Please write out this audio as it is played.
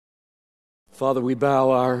Father, we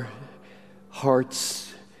bow our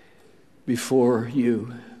hearts before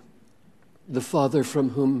you, the Father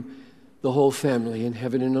from whom the whole family in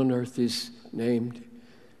heaven and on earth is named,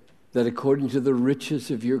 that according to the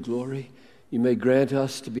riches of your glory, you may grant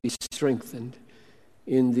us to be strengthened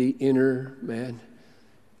in the inner man,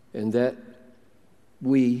 and that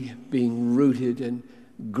we, being rooted and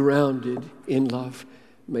grounded in love,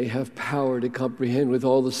 may have power to comprehend with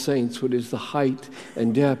all the saints what is the height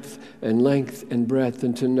and depth and length and breadth,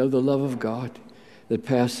 and to know the love of God that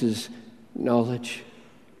passes knowledge,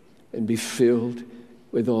 and be filled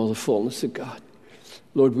with all the fullness of God.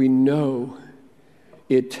 Lord, we know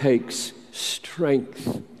it takes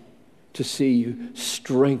strength to see you,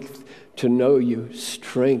 strength to know you,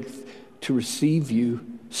 strength to receive you,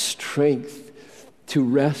 strength to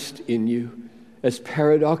rest in you. As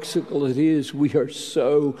paradoxical it is, we are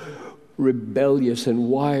so rebellious and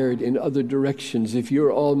wired in other directions. If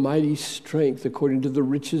your almighty strength, according to the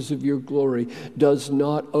riches of your glory, does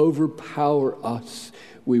not overpower us,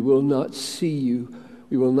 we will not see you,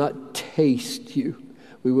 we will not taste you,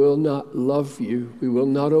 we will not love you, we will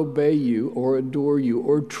not obey you or adore you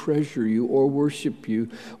or treasure you or worship you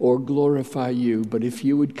or glorify you. But if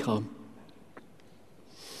you would come,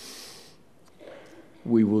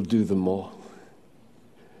 we will do them all.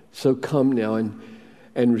 So come now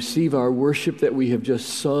and receive our worship that we have just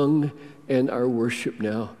sung, and our worship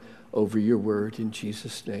now over your word in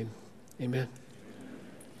Jesus' name. Amen.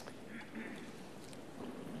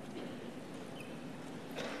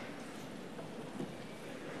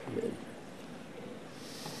 Amen.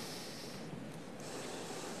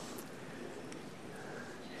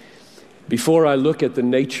 Before I look at the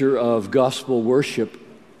nature of gospel worship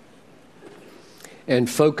and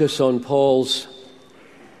focus on Paul's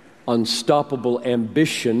unstoppable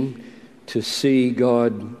ambition to see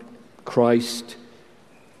God, Christ,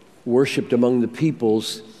 worshipped among the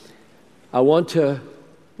peoples, I want to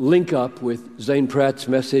link up with Zane Pratt's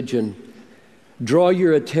message and draw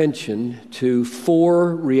your attention to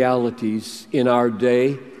 4 realities in our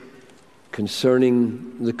day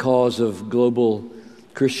concerning the cause of global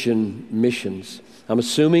Christian missions. I'm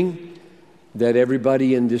assuming that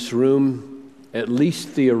everybody in this room, at least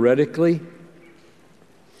theoretically,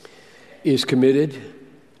 is committed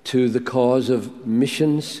to the cause of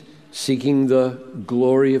missions, seeking the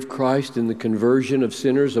glory of Christ and the conversion of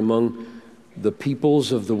sinners among the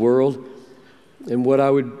peoples of the world. And what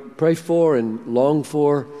I would pray for and long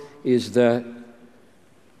for is that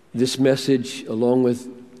this message, along with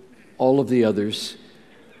all of the others,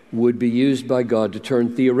 would be used by God to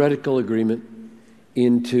turn theoretical agreement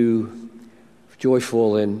into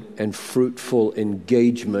joyful and fruitful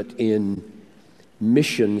engagement in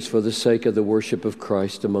missions for the sake of the worship of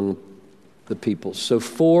Christ among the people. So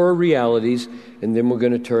 4 realities, and then we're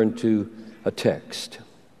going to turn to a text.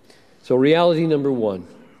 So reality number 1.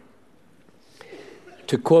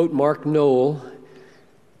 To quote Mark Noll,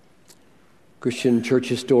 Christian church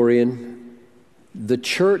historian, the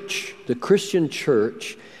Christian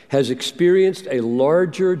church has experienced a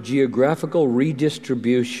larger geographical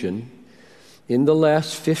redistribution in the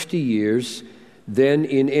last 50 years than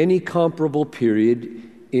in any comparable period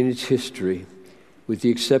in its history, with the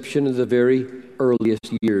exception of the very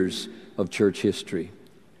earliest years of church history.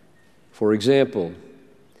 For example,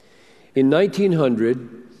 in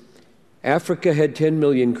 1900, Africa had 10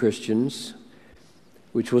 million Christians,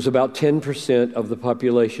 which was about 10% of the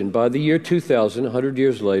population. By the year 2000, 100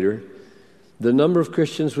 years later, the number of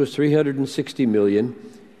Christians was 360 million,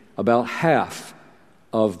 about half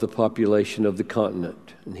of the population of the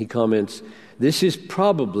continent. And he comments, this is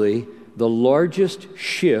probably the largest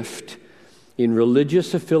shift in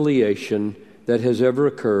religious affiliation that has ever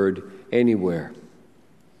occurred anywhere.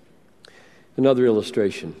 Another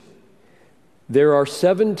illustration. There are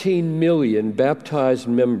 17 million baptized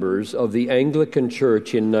members of the Anglican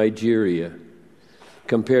Church in Nigeria,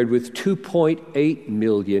 compared with 2.8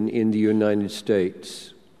 million in the United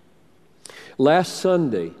States. Last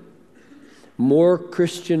Sunday, more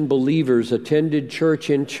Christian believers attended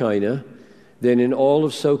church in China than in all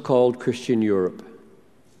of so-called Christian Europe.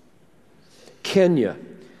 Kenya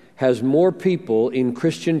has more people in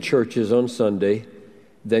Christian churches on Sunday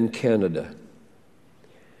than Canada.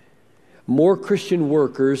 More Christian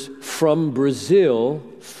workers from Brazil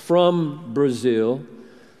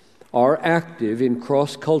are active in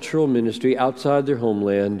cross-cultural ministry outside their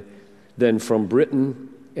homeland than from Britain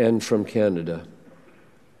and from Canada.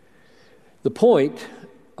 The point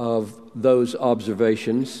of those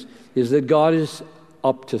observations is that God is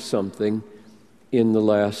up to something in the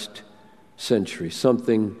last century,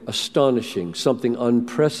 something astonishing, something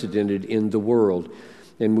unprecedented in the world.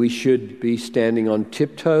 and we should be standing on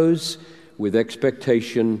tiptoes with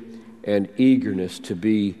expectation and eagerness to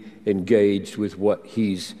be engaged with what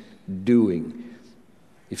He's doing.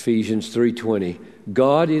 Ephesians 3:20,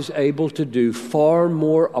 God is able to do far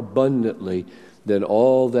more abundantly than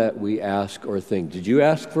all that we ask or think. Did you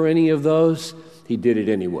ask for any of those? He did it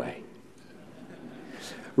anyway.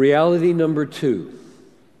 Reality number 2.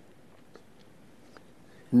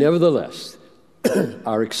 Nevertheless,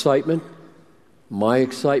 our excitement, my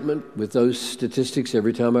excitement with those statistics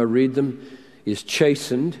every time I read them, is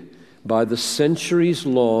chastened by the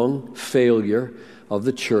centuries-long failure of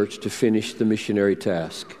the church to finish the missionary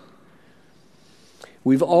task.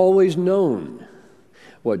 We've always known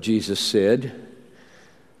what Jesus said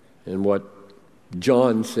and what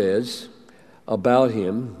John says about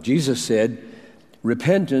Him. Jesus said,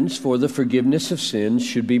 repentance for the forgiveness of sins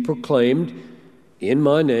should be proclaimed in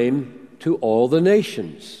my name to all the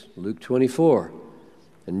nations. Luke 24.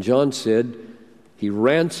 And John said, He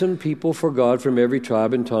ransomed people for God from every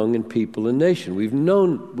tribe and tongue and people and nation. We've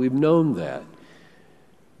known that.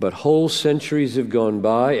 But whole centuries have gone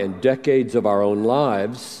by and decades of our own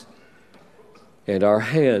lives, and our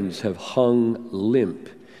hands have hung limp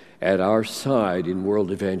at our side in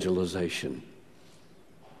world evangelization.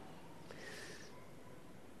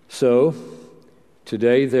 So,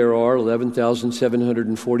 today there are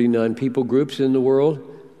 11,749 people groups in the world,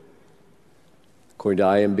 according to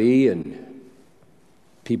IMB and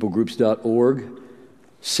peoplegroups.org,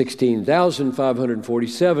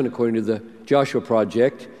 16,547 according to the Joshua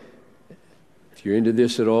Project. If you're into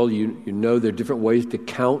this at all, you know there are different ways to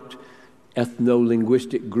count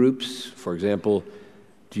ethno-linguistic groups. For example,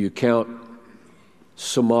 do you count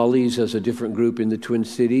Somalis as a different group in the Twin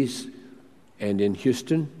Cities and in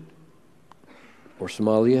Houston or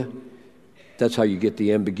Somalia? That's how you get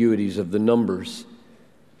the ambiguities of the numbers.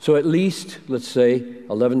 So at least, let's say,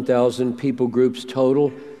 11,000 people groups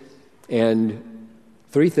total, and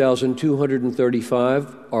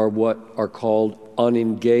 3,235 are what are called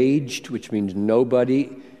unengaged, which means nobody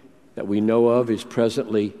that we know of is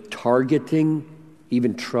presently targeting,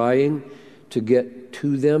 even trying to get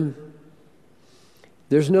to them.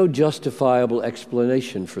 There's no justifiable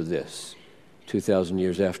explanation for this 2,000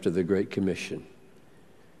 years after the Great Commission.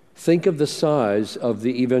 Think of the size of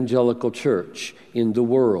the evangelical church in the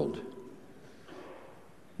world,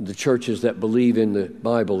 the churches that believe in the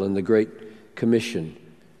Bible and the Great Commission.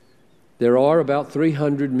 There are about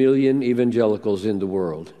 300 million evangelicals in the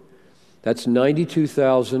world. That's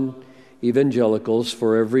 92,000 evangelicals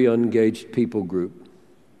for every unengaged people group.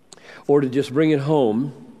 Or to just bring it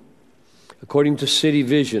home, according to City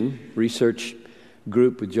Vision, research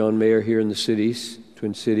group with John Mayer here in the cities,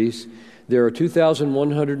 Twin Cities, there are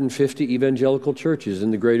 2,150 evangelical churches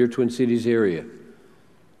in the greater Twin Cities area.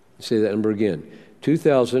 I'll say that number again.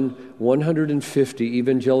 2,150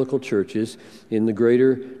 evangelical churches in the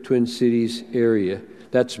greater Twin Cities area.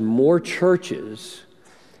 That's more churches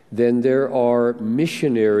than there are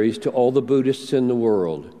missionaries to all the Buddhists in the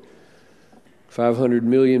world. 500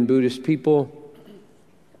 million Buddhist people,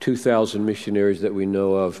 2,000 missionaries that we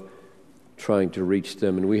know of trying to reach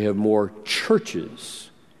them. And we have more churches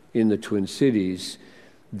in the Twin Cities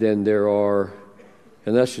than there are,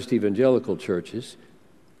 and that's just evangelical churches.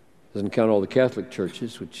 Doesn't count all the Catholic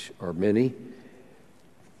churches, which are many.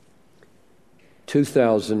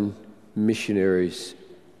 2,000 missionaries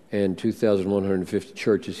and 2,150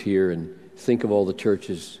 churches here, and think of all the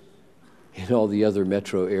churches in all the other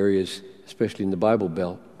metro areas, especially in the Bible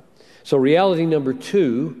Belt. So reality number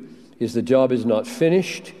 2 is the job is not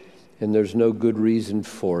finished, and there's no good reason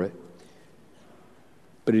for it.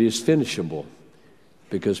 But it is finishable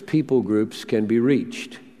because people groups can be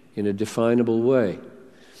reached in a definable way.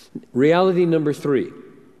 Reality number 3.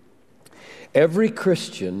 Every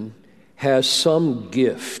Christian has some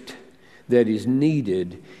gift that is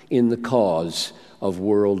needed in the cause of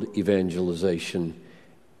world evangelization.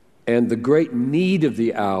 And the great need of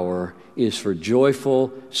the hour is for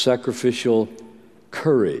joyful, sacrificial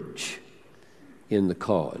courage in the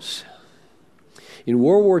cause. In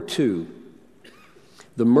World War II,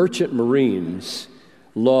 the merchant marines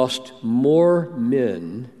lost more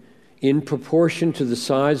men in proportion to the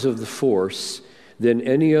size of the force than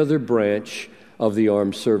any other branch of the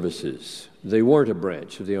armed services. They weren't a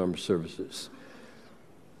branch of the armed services.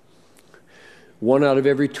 1 out of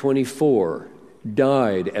every 24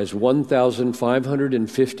 died as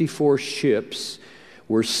 1,554 ships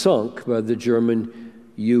were sunk by the German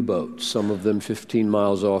U-boats, some of them 15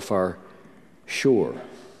 miles off our shore.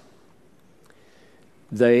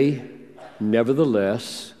 They,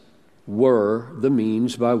 nevertheless, were the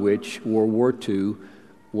means by which World War II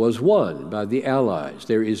was won by the Allies.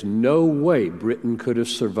 There is no way Britain could have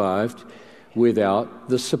survived without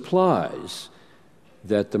the supplies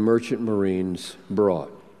that the merchant marines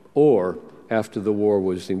brought. Or, after the war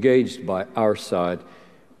was engaged by our side,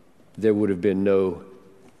 there would have been no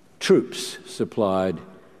troops supplied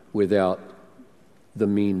without the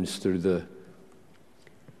means through the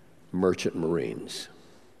merchant marines.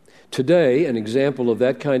 Today, an example of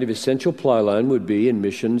that kind of essential ply line would be in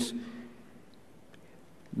missions,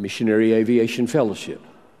 Missionary Aviation Fellowship,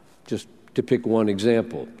 just to pick one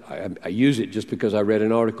example. I use it just because I read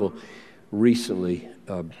an article recently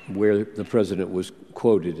where the president was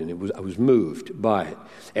quoted, and I was moved by it.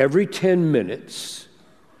 Every 10 minutes,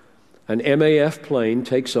 an MAF plane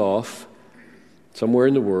takes off somewhere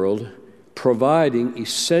in the world, providing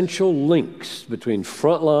essential links between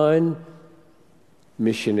frontline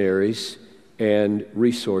missionaries and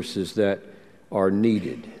resources that are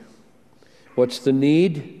needed. What's the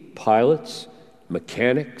need? Pilots,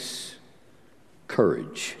 mechanics,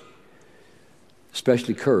 courage,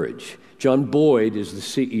 especially courage. John Boyd is the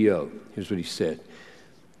CEO. Here's what he said.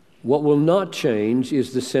 What will not change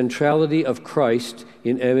is the centrality of Christ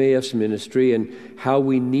in MAF's ministry and how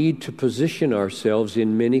we need to position ourselves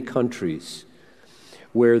in many countries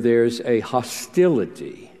where there's a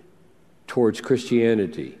hostility towards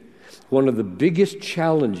Christianity. One of the biggest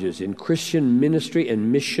challenges in Christian ministry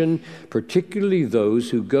and mission, particularly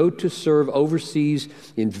those who go to serve overseas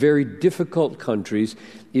in very difficult countries,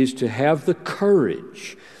 is to have the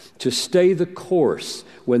courage to stay the course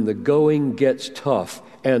when the going gets tough,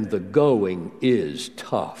 and the going is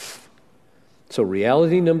tough. So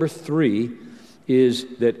reality number 3 is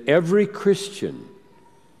that every Christian,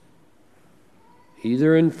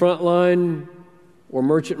 either in frontline or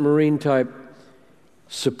merchant marine type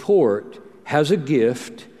support, has a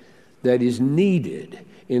gift that is needed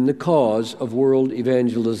in the cause of world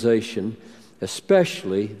evangelization,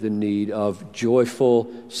 especially the need of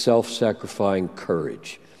joyful, self-sacrificing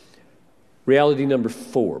courage. Reality number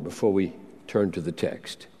 4, before we turn to the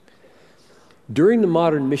text. During the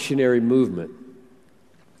modern missionary movement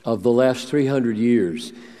of the last 300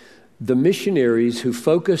 years, the missionaries who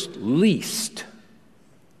focused least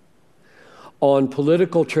on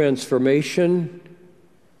political transformation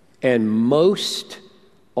and most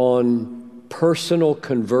on personal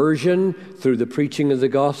conversion through the preaching of the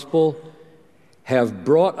gospel have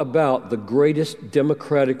brought about the greatest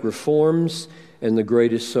democratic reforms and the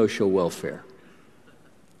greatest social welfare.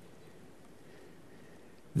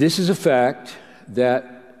 This is a fact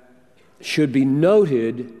that should be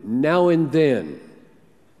noted now and then,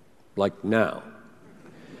 like now,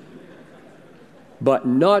 but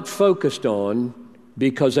not focused on,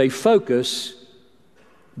 because a focus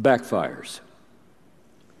backfires.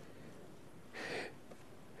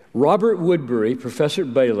 Robert Woodbury, professor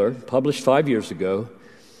at Baylor, published 5 years ago,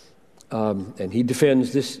 and he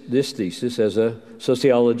defends this thesis as a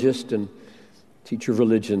sociologist and teacher of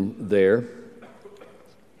religion there.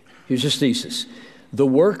 Here's his thesis. The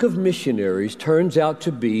work of missionaries turns out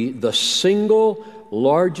to be the single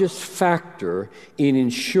largest factor in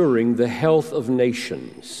ensuring the health of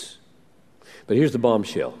nations. But here's the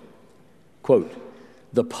bombshell. Quote,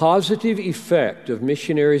 the positive effect of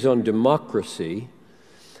missionaries on democracy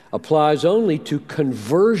applies only to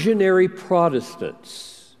conversionary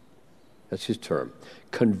Protestants. That's his term.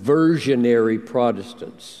 Conversionary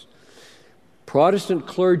Protestants. Protestant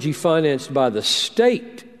clergy financed by the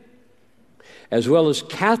state, as well as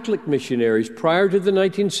Catholic missionaries prior to the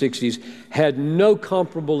 1960s, had no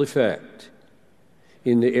comparable effect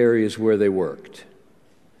in the areas where they worked.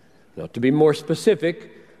 Now, to be more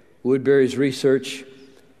specific, Woodbury's research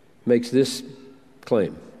makes this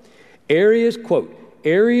claim. Quote,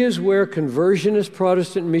 areas where conversionist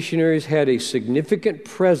Protestant missionaries had a significant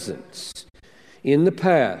presence in the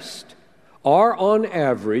past are on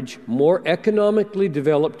average more economically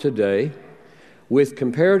developed today, with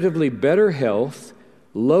comparatively better health,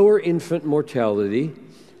 lower infant mortality,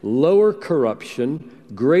 lower corruption,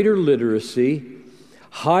 greater literacy,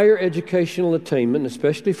 higher educational attainment,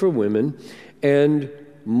 especially for women, and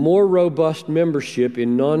more robust membership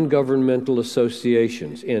in non-governmental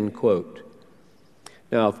associations, end quote.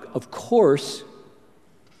 Now, of course,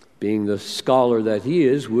 being the scholar that he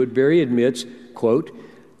is, Woodbury admits, quote,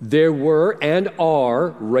 there were and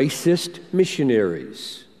are racist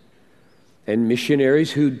missionaries, and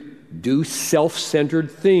missionaries who do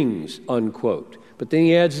self-centered things, unquote. But then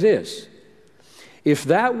he adds this, if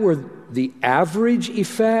that were the average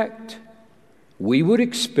effect, we would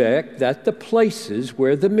expect that the places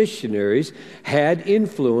where the missionaries had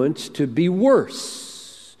influence to be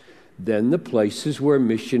worse than the places where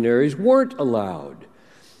missionaries weren't allowed.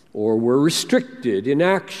 or were restricted in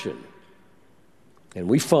action. And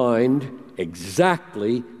we find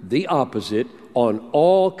exactly the opposite on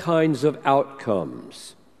all kinds of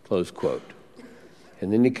outcomes, close quote.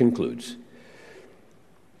 And then he concludes,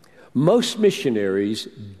 most missionaries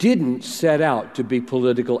didn't set out to be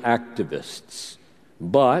political activists,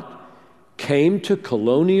 but came to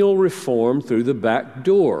colonial reform through the back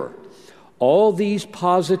door. All these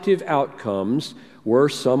positive outcomes were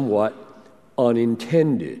somewhat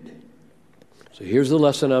unintended. So here's the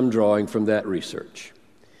lesson I'm drawing from that research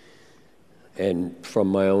and from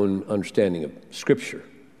my own understanding of Scripture.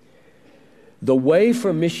 The way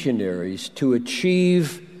for missionaries to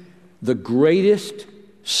achieve the greatest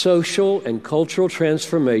social and cultural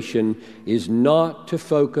transformation is not to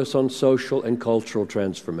focus on social and cultural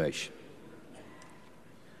transformation,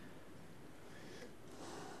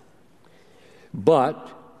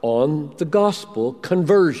 but on the gospel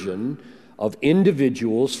conversion of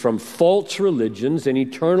individuals from false religions and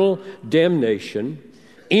eternal damnation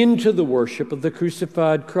into the worship of the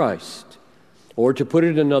crucified Christ. Or to put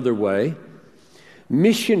it another way,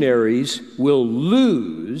 missionaries will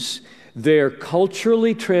lose their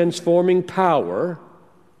culturally transforming power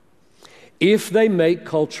if they make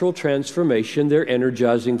cultural transformation their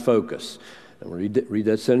energizing focus. I'm going to read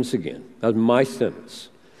that sentence again. That's my sentence.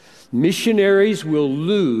 Missionaries will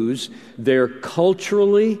lose their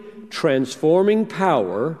culturally transforming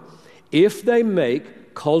power if they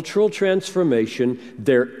make cultural transformation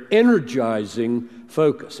their energizing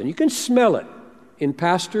focus. And you can smell it in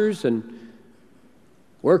pastors and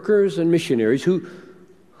workers and missionaries who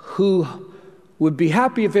would be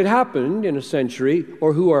happy if it happened in a century,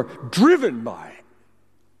 or who are driven by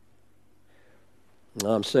it.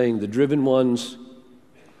 I'm saying the driven ones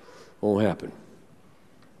won't happen.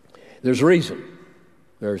 There's a reason.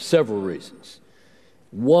 There are several reasons.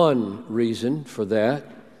 One reason for that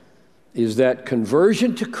is that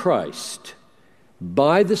conversion to Christ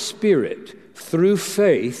by the Spirit through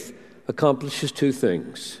faith accomplishes two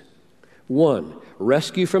things. One,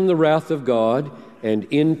 rescue from the wrath of God and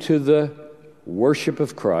into the worship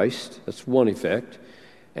of Christ. That's one effect.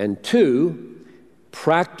 And two,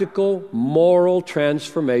 practical moral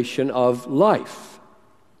transformation of life.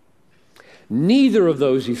 Neither of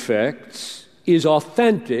those effects is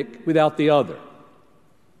authentic without the other.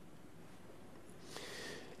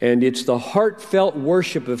 And it's the heartfelt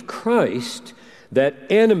worship of Christ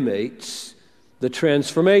that animates the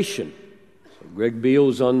transformation. So Greg Beale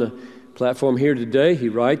is on the platform here today. He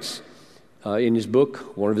writes in his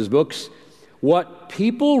book, one of his books, what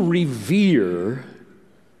people revere,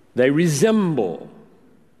 they resemble,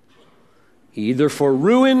 either for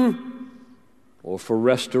ruin or for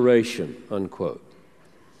restoration, unquote.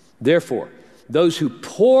 Therefore, those who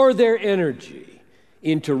pour their energy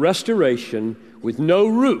into restoration with no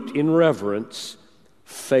root in reverence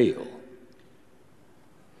fail.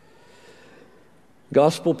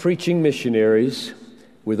 Gospel preaching missionaries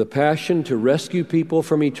with a passion to rescue people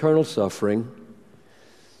from eternal suffering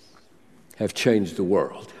have changed the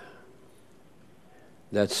world.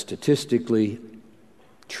 That's statistically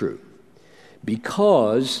true,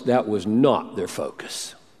 because that was not their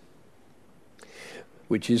focus.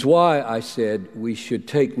 Which is why I said we should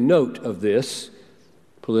take note of this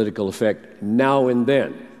political effect now and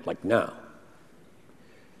then, like now,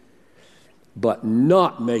 but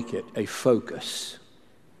not make it a focus,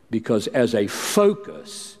 because as a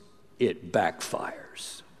focus, it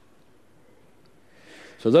backfires.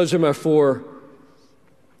 So those are my four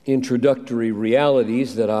introductory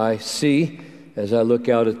realities that I see as I look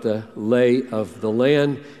out at the lay of the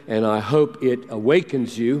land, and I hope it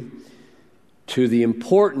awakens you to the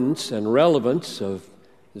importance and relevance of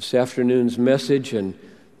this afternoon's message, and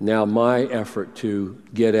now my effort to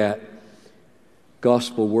get at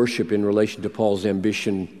gospel worship in relation to Paul's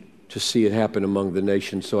ambition to see it happen among the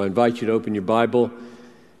nations. So I invite you to open your Bible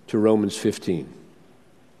to Romans 15.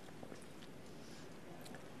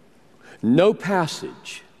 No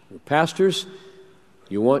passage. Pastors,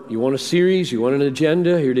 you want a series, you want an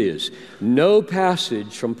agenda? Here it is. No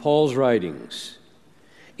passage from Paul's writings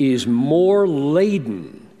is more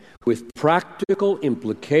laden with practical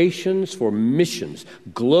implications for missions,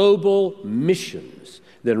 global missions,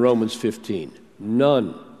 than Romans 15.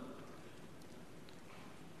 None.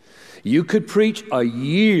 You could preach a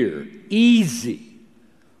year easy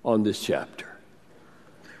on this chapter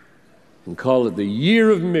and call it the year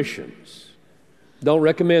of missions. Don't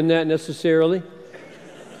recommend that necessarily.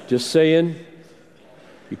 Just saying,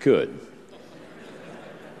 you could.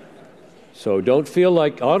 So don't feel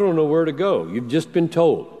like, I don't know where to go. You've just been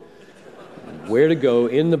told where to go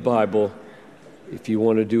in the Bible if you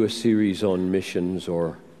want to do a series on missions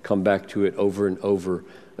or come back to it over and over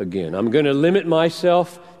again. I'm going to limit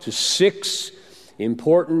myself to 6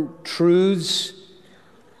 important truths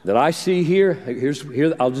that I see here.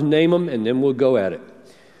 Here, I'll just name them and then we'll go at it.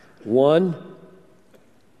 1,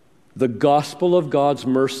 the gospel of God's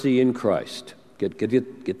mercy in Christ.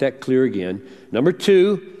 Get that clear again. Number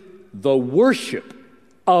 2, the worship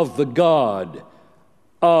of the God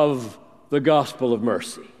of the gospel of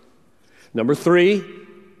mercy. Number 3,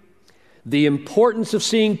 the importance of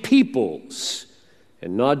seeing peoples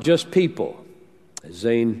and not just people, as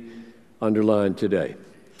Zane underlined today.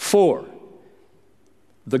 4,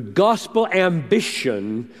 the gospel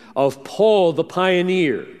ambition of Paul the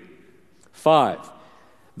pioneer. 5,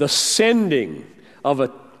 the sending of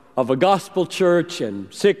a gospel church.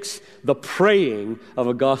 And 6, the praying of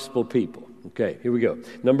a gospel people. Okay, here we go.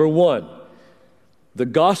 Number 1, the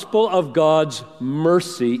gospel of God's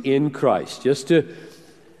mercy in Christ. Just to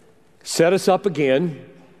set us up again,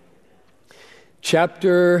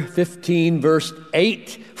 chapter 15, verse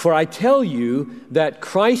 8, for I tell you that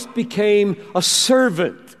Christ became a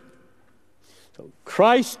servant. So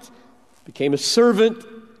Christ became a servant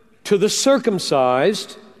to the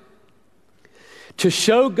circumcised to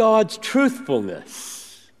show God's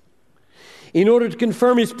truthfulness in order to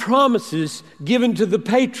confirm his promises given to the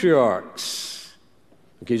patriarchs.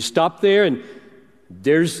 Okay, stop there, and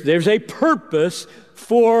there's a purpose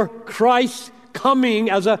for Christ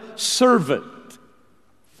coming as a servant.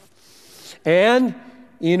 And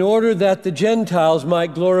in order that the Gentiles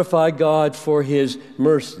might glorify God for his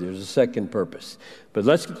mercy. There's a second purpose. But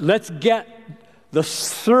let's get the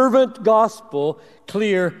servant gospel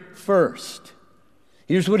clear first.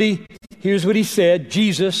 Here's what he said,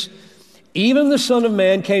 Jesus, even the Son of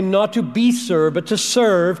Man came not to be served, but to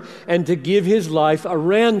serve and to give his life a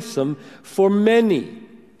ransom for many.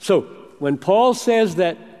 So when Paul says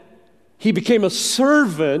that he became a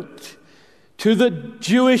servant to the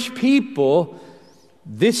Jewish people,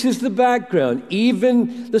 this is the background.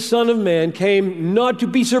 Even the Son of Man came not to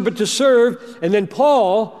be served, but to serve. And then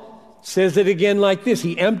Paul says it again like this.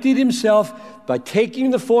 He emptied himself by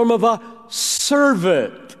taking the form of a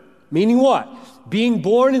servant. Meaning what? Being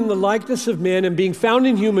born in the likeness of men and being found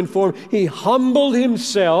in human form, he humbled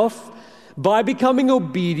himself by becoming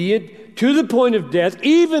obedient to the point of death,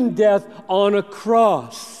 even death on a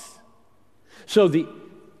cross. So the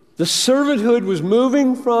servanthood was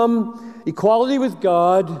moving from equality with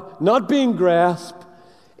God, not being grasped,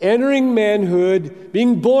 entering manhood,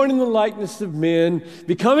 being born in the likeness of men,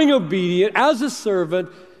 becoming obedient as a servant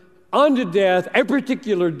unto death, a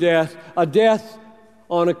particular death, a death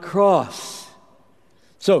on a cross.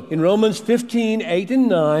 So in Romans 15, 8 and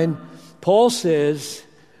 9, Paul says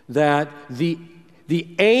that the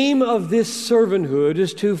aim of this servanthood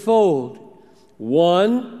is twofold.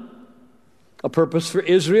 1, a purpose for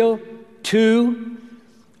Israel. 2,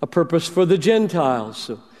 a purpose for the Gentiles.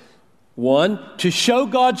 So 1, to show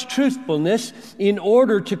God's truthfulness in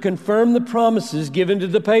order to confirm the promises given to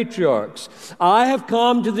the patriarchs. I have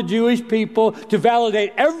come to the Jewish people to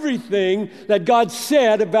validate everything that God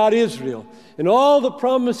said about Israel. And all the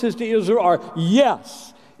promises to Israel are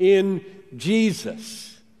yes in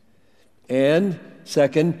Jesus. And 2,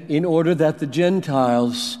 in order that the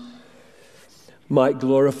Gentiles might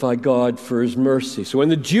glorify God for his mercy. So when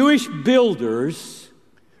the Jewish builders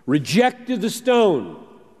rejected the stone,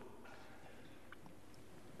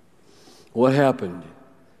 what happened?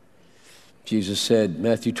 Jesus said,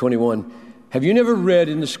 Matthew 21, have you never read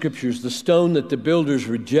in the scriptures the stone that the builders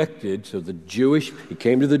rejected? So he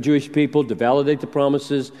came to the Jewish people to validate the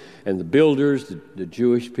promises, and the builders, the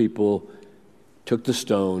Jewish people, took the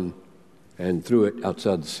stone and threw it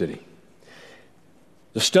outside the city.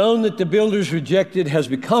 The stone that the builders rejected has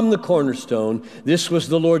become the cornerstone. This was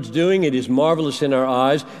the Lord's doing. It is marvelous in our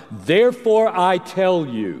eyes. Therefore, I tell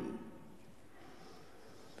you,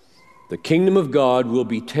 the kingdom of God will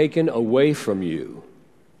be taken away from you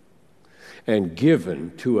and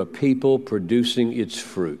given to a people producing its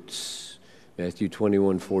fruits. Matthew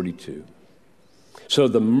 21:42. So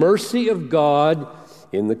the mercy of God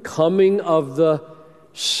in the coming of the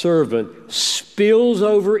servant spills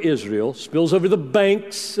over Israel, spills over the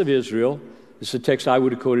banks of Israel. This is a text I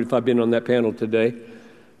would have quoted if I'd been on that panel today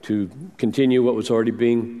to continue what was already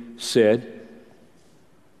being said.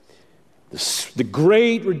 The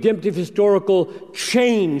great redemptive historical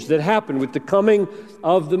change that happened with the coming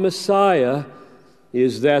of the Messiah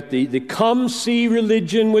is that the come-see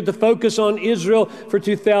religion with the focus on Israel for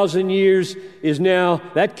 2,000 years is now,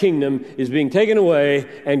 that kingdom is being taken away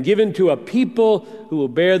and given to a people who will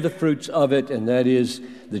bear the fruits of it, and that is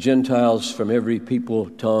the Gentiles from every people,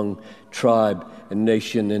 tongue, tribe, and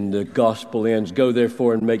nation. And the gospel ends, "Go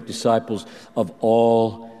therefore and make disciples of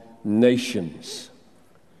all nations."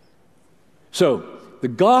 So, the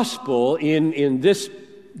gospel in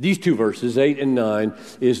these two verses, 8 and 9,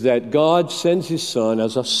 is that God sends His Son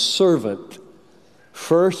as a servant,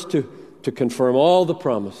 first to confirm all the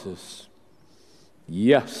promises.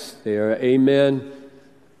 Yes, they are amen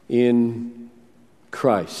in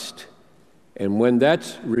Christ. And when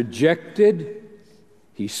that's rejected,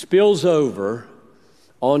 He spills over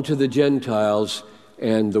onto the Gentiles,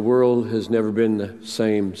 and the world has never been the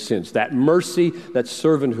same since. That mercy, that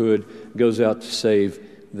servanthood goes out to save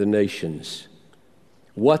the nations.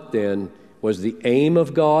 What then was the aim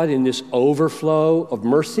of God in this overflow of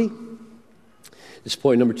mercy? This is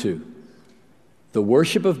point number 2. The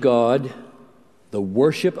worship of God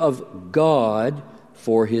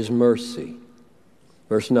for His mercy.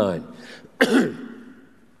 Verse 9.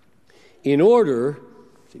 In order,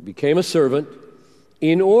 He became a servant,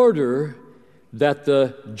 in order that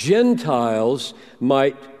the Gentiles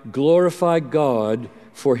might glorify God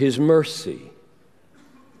for His mercy.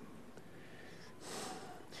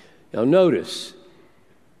 Now notice,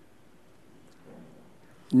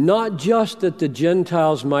 not just that the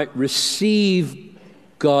Gentiles might receive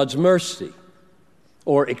God's mercy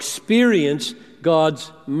or experience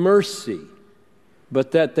God's mercy,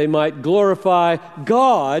 but that they might glorify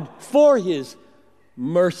God for His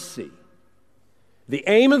mercy. The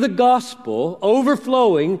aim of the gospel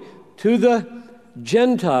overflowing to the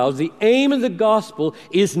Gentiles, the aim of the gospel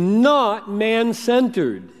is not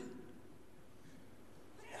man-centered.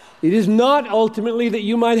 It is not ultimately that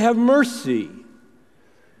you might have mercy.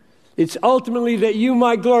 It's ultimately that you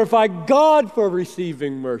might glorify God for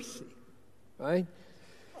receiving mercy. Right?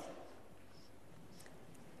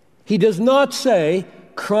 He does not say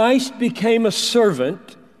Christ became a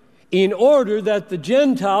servant in order that the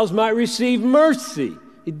Gentiles might receive mercy.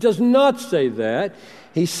 He does not say that.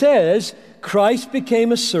 He says Christ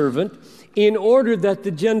became a servant in order that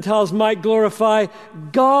the Gentiles might glorify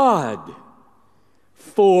God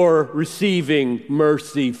for receiving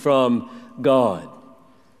mercy from God.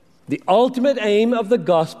 The ultimate aim of the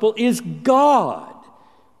gospel is God.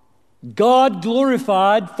 God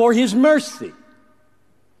glorified for His mercy.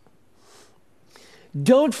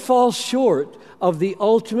 Don't fall short of the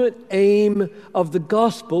ultimate aim of the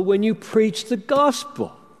gospel when you preach the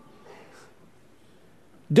gospel.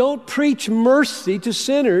 Don't preach mercy to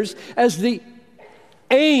sinners as the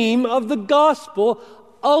aim of the gospel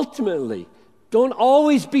ultimately. Don't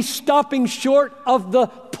always be stopping short of the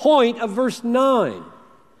point of verse 9.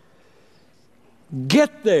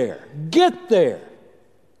 Get there. Get there.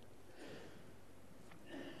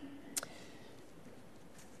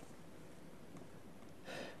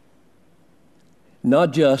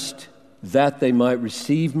 Not just that they might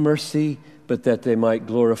receive mercy, but that they might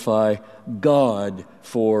glorify God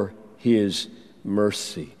for His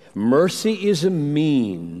mercy. Mercy is a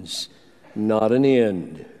means, not an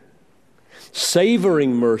end.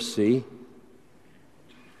 Savoring mercy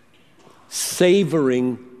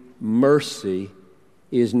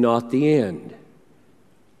is not the end.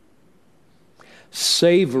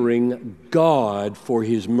 Savoring God for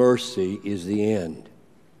His mercy is the end.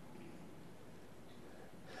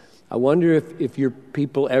 I wonder if your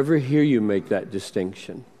people ever hear you make that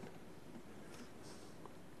distinction.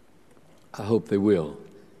 I hope they will.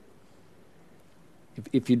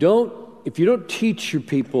 If you don't teach your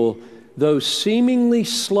people those seemingly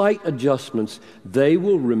slight adjustments, they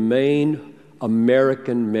will remain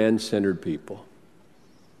American man-centered people.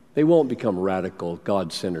 They won't become radical,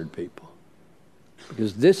 God-centered people.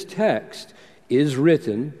 Because this text is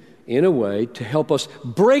written in a way to help us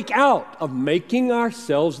break out of making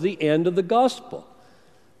ourselves the end of the gospel.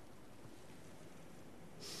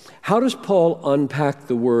 How does Paul unpack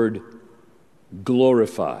the word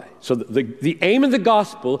glorify? So the aim of the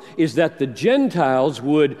gospel is that the Gentiles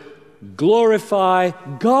would glorify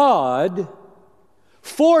God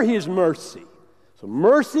for His mercy. So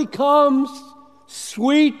mercy comes,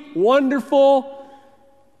 sweet, wonderful,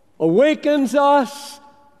 awakens us,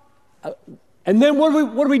 and then what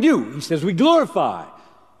do we do? He says we glorify.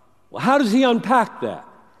 Well, how does he unpack that?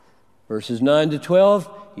 Verses 9 to 12,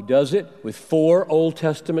 he does it with 4 Old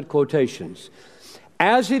Testament quotations.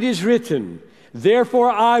 As it is written,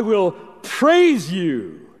 therefore I will praise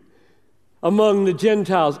you among the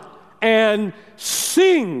Gentiles and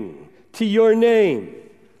sing to your name.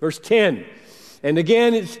 Verse 10, And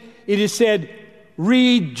again, it is said,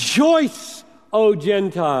 rejoice, O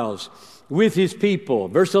Gentiles, with his people.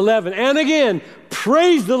 Verse 11, and again,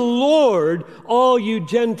 praise the Lord, all you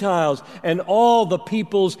Gentiles, and all the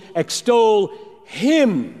peoples extol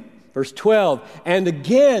him. Verse 12, and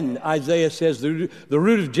again, Isaiah says, the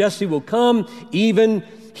root of Jesse will come, even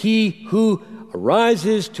he who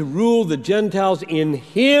arises to rule the Gentiles. In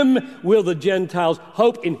him will the Gentiles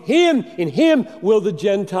hope. In him will the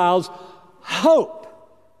Gentiles hope.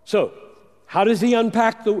 So, how does he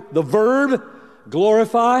unpack the verb?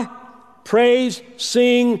 Glorify, praise,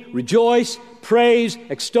 sing, rejoice, praise,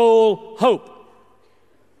 extol, hope.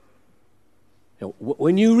 Now,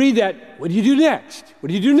 when you read that, what do you do next? What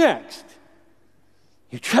do you do next?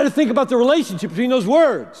 You try to think about the relationship between those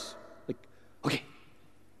words. Like, okay,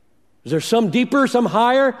 is there some deeper, some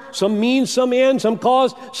higher, some means, some end, some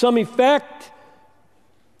cause, some effect?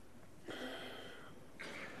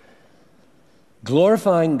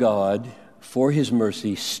 Glorifying God for his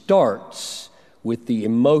mercy starts with the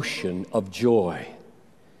emotion of joy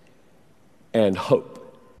and hope.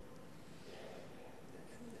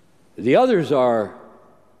 The others are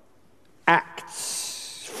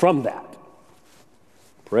acts from that.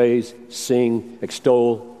 Praise, sing,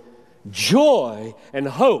 extol. Joy and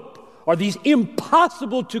hope are these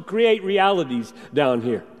impossible to create realities down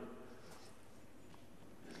here.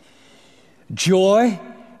 Joy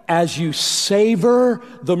as you savor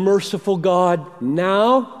the merciful God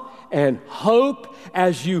now, and hope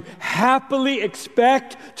as you happily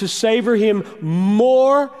expect to savor him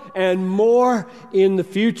more and more in the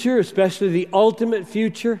future, especially the ultimate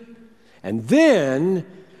future. And then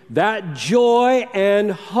that joy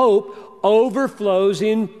and hope overflows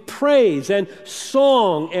in praise and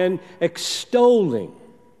song and extolling.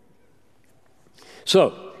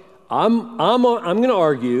 So, I'm going to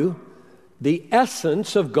argue the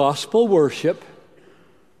essence of gospel worship.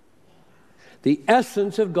 The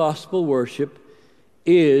essence of gospel worship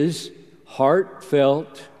is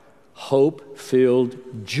heartfelt,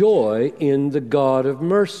 hope-filled joy in the God of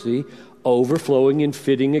mercy, overflowing in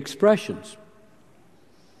fitting expressions.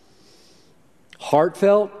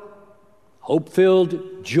 Heartfelt,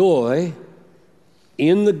 hope-filled joy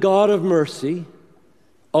in the God of mercy,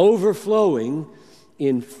 overflowing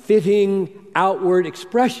in fitting outward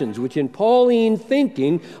expressions, which in Pauline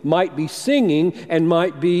thinking might be singing and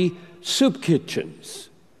might be soup kitchens.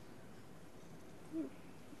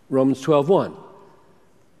 Romans 12:1.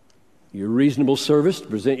 Your reasonable service to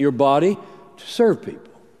present your body to serve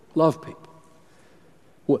people, love people.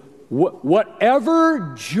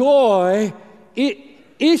 Whatever joy it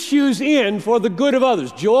issues in for the good of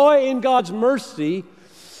others, joy in God's mercy,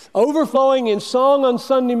 overflowing in song on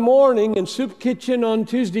Sunday morning and soup kitchen on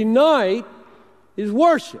Tuesday night, is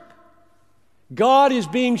worship. God is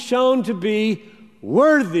being shown to be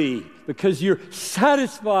worthy because you're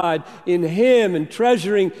satisfied in him and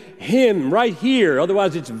treasuring him right here.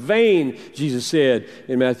 Otherwise it's vain, Jesus said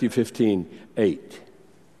in Matthew 15:8.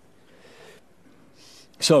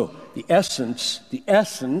 So the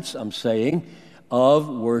essence, I'm saying, of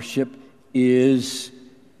worship is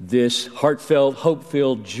this heartfelt,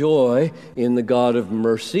 hope-filled joy in the God of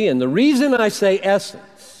mercy. And the reason I say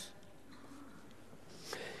essence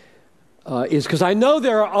is because I know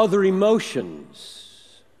there are other emotions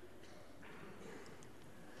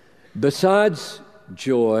besides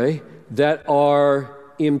joy that are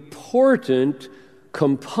important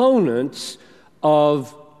components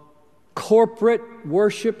of corporate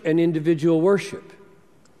worship and individual worship.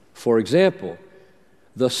 For example,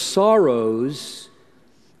 the sorrows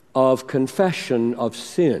of confession of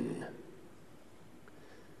sin.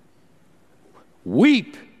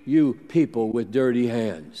 Weep, you people with dirty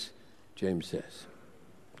hands, James says.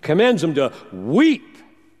 Commands them to weep.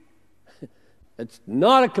 It's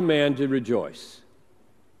not a command to rejoice.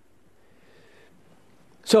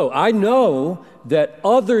 So I know that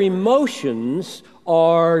other emotions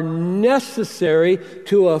are necessary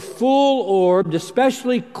to a full-orbed,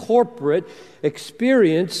 especially corporate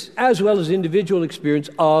experience, as well as individual experience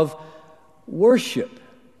of worship.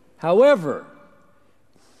 However,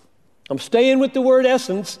 I'm staying with the word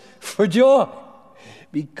essence for joy,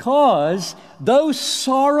 because those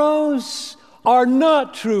sorrows are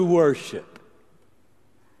not true worship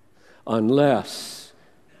unless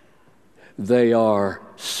they are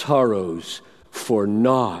sorrows for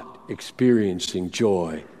not experiencing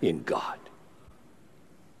joy in God.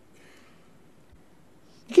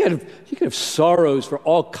 You can have sorrows for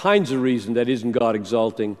all kinds of reasons that isn't God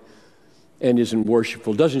exalting and isn't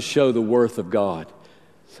worshipful, doesn't show the worth of God.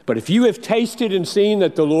 But if you have tasted and seen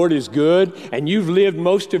that the Lord is good, and you've lived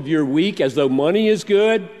most of your week as though money is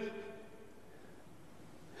good,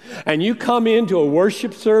 and you come into a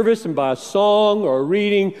worship service and by a song or a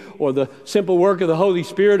reading or the simple work of the Holy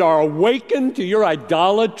Spirit are awakened to your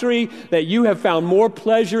idolatry, that you have found more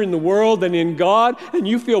pleasure in the world than in God, and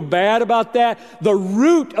you feel bad about that, the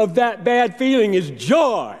root of that bad feeling is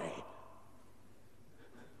joy.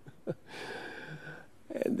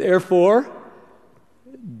 And therefore,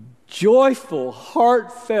 joyful,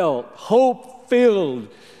 heartfelt, hope-filled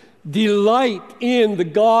delight in the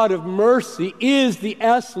God of mercy is the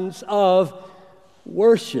essence of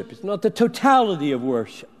worship. It's not the totality of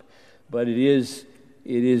worship, but it is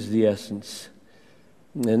the essence.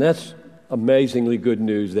 And that's amazingly good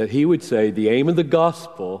news, that he would say the aim of the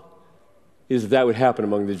gospel is that would happen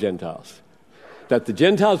among the Gentiles. That the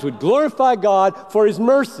Gentiles would glorify God for his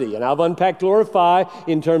mercy. And I've unpacked glorify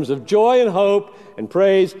in terms of joy and hope and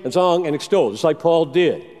praise and song and extol, just like Paul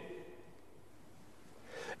did.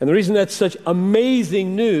 And the reason that's such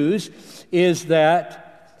amazing news is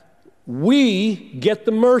that we get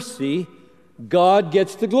the mercy, God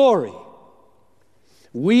gets the glory.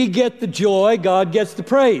 We get the joy, God gets the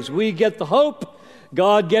praise. We get the hope,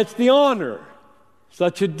 God gets the honor.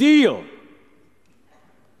 Such a deal.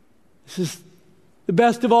 This is the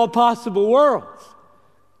best of all possible worlds.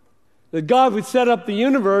 That God would set up the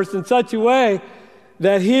universe in such a way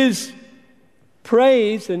that his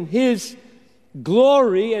praise and his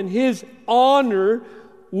glory and his honor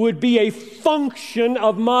would be a function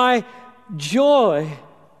of my joy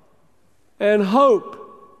and hope.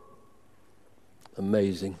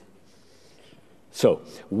 Amazing. So,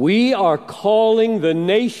 we are calling the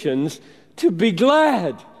nations to be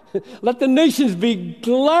glad. Let the nations be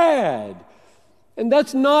glad. And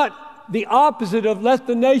that's not the opposite of let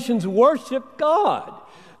the nations worship God.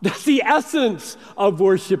 That's the essence of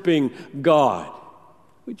worshiping God.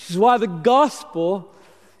 Which is why the gospel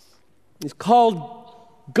is called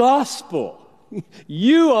gospel.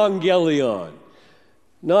 Euangelion.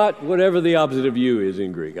 Not whatever the opposite of you is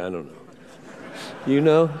in Greek. I don't know. You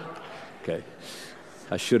know? Okay.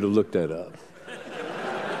 I should have looked that up.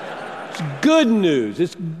 It's good news.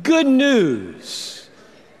 It's good news.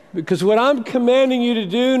 Because what I'm commanding you to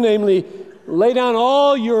do, namely, lay down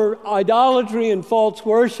all your idolatry and false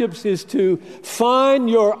worships, is to find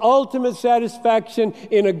your ultimate satisfaction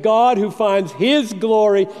in a God who finds his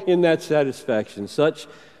glory in that satisfaction. Such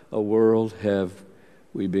a world have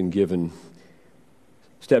we been given.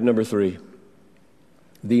 Step number 3,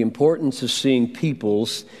 the importance of seeing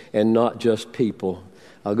peoples and not just people.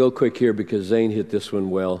 I'll go quick here because Zane hit this one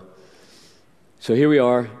well. So here we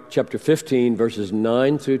are, chapter 15, verses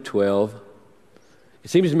 9 through 12. It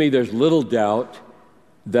seems to me there's little doubt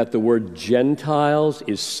that the word Gentiles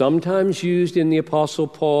is sometimes used in the Apostle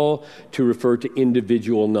Paul to refer to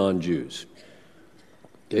individual non-Jews.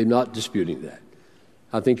 I'm not disputing that.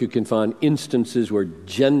 I think you can find instances where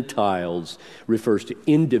Gentiles refers to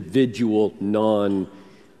individual non-Jews.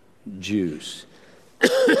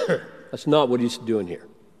 That's not what he's doing here.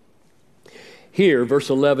 Here, verse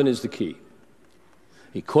 11 is the key.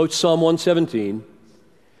 He quotes Psalm 117.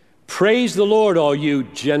 Praise the Lord, all you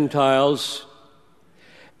Gentiles,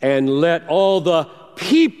 and let all the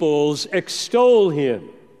peoples extol him.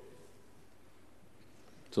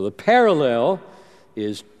 So the parallel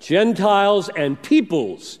is Gentiles and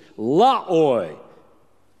peoples, laoi,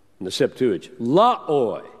 in the Septuagint,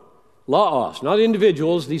 laoi, laos, not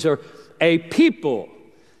individuals, these are a people.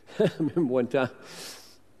 I remember one time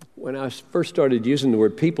when I first started using the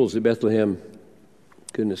word peoples at Bethlehem,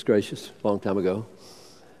 goodness gracious, a long time ago,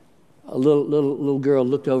 a little girl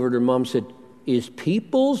looked over at her mom and said, "Is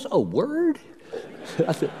peoples a word?"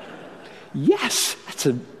 I said, "Yes, that's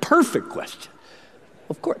a perfect question.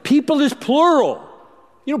 Of course, people is plural.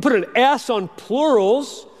 You don't put an S on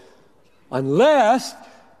plurals unless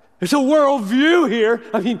there's a worldview here.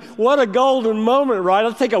 I mean, what a golden moment, right?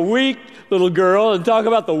 Let's take a week, little girl, and talk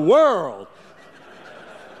about the world.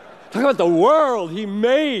 Talk about the world he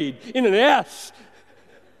made in an S.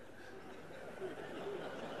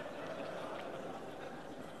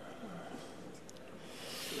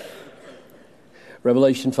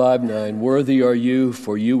 Revelation 5:9, worthy are you,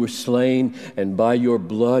 for you were slain, and by your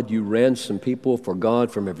blood you ransomed people for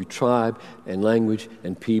God from every tribe and language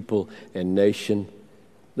and people and nation.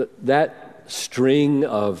 That string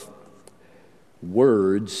of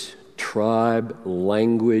words, tribe,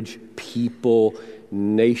 language, people,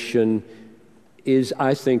 nation, is,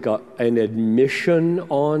 I think, an admission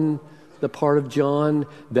on the part of John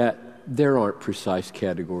that there aren't precise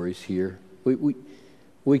categories here.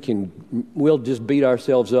 We'll just beat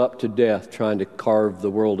ourselves up to death trying to carve the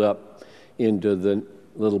world up into the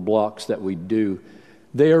little blocks that we do.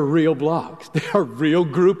 They are real blocks. They are real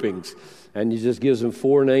groupings. And he just gives them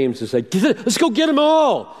 4 names to say, let's go get them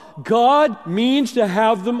all. God means to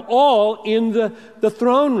have them all in the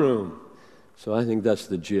throne room. So I think that's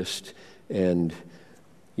the gist. And,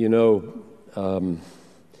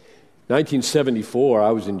 1974,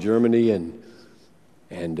 I was in Germany, and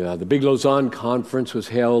the Big Lausanne Conference was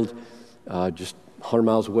held just 100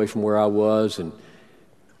 miles away from where I was.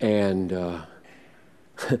 And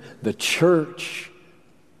the church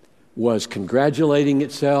was congratulating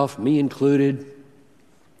itself, me included,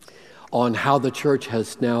 on how the church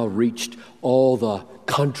has now reached all the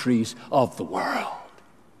countries of the world.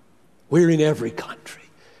 We're in every country.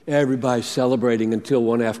 Everybody's celebrating until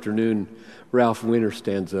one afternoon, Ralph Winter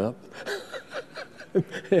stands up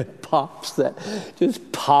and pops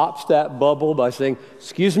that bubble by saying,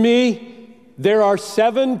 "Excuse me, there are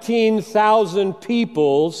 17,000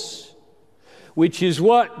 peoples, which is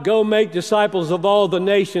what go make disciples of all the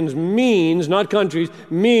nations means, not countries,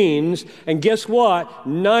 means. And guess what?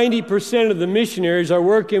 90% of the missionaries are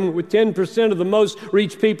working with 10% of the most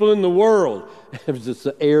reached people in the world." It was just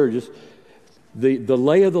the air, the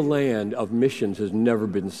lay of the land of missions has never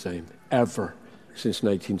been the same, ever, since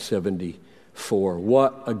 1974.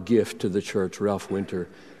 What a gift to the church Ralph Winter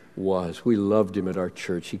was. We loved him at our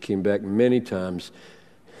church. He came back many times.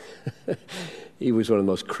 He was one of the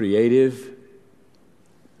most creative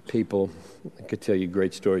people. I could tell you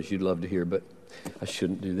great stories you'd love to hear, but I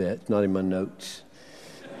shouldn't do that. It's not in my notes.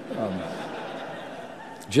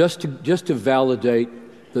 Just to validate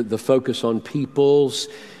the focus on peoples.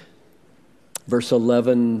 Verse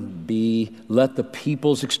 11b, let the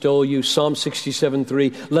peoples extol you. Psalm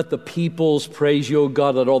 67:3, let the peoples praise you, O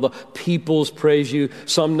God. Let all the peoples praise you.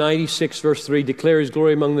 Psalm 96, verse 3, declare his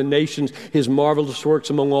glory among the nations, his marvelous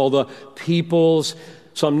works among all the peoples.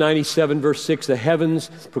 Psalm 97, verse 6, the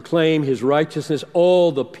heavens proclaim his righteousness.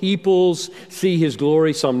 All the peoples see his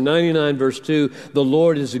glory. Psalm 99, verse 2, the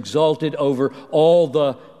Lord is exalted over all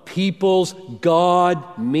the peoples.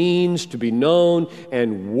 God means to be known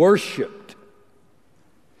and worshiped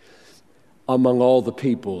among all the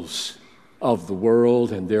peoples of the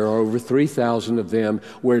world, and there are over 3,000 of them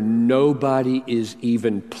where nobody is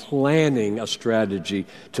even planning a strategy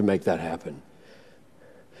to make that happen.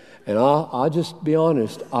 And I'll just be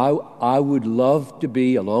honest, I would love to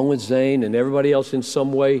be, along with Zane and everybody else in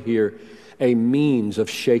some way here, a means of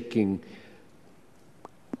shaking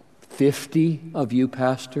 50 of you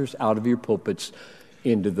pastors out of your pulpits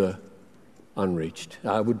into the unreached.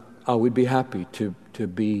 I would be happy to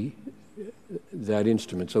be that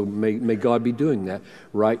instrument. So may God be doing that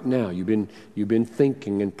right now. You've been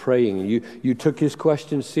thinking and praying. You took his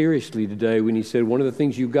question seriously today when he said one of the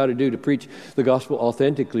things you've got to do to preach the gospel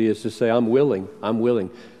authentically is to say, I'm willing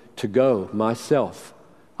to go myself.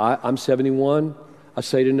 I'm 71. I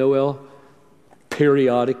say to Noelle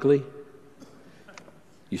periodically,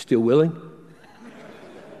 you still willing?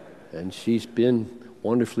 And she's been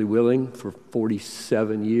wonderfully willing for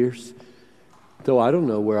 47 years. Though I don't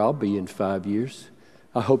know where I'll be in 5 years.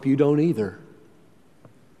 I hope you don't either.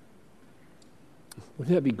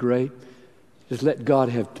 Wouldn't that be great? Just let God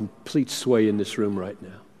have complete sway in this room right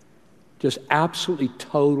now. Just absolutely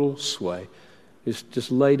total sway. Just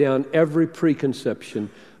lay down every preconception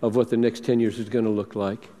of what the next 10 years is going to look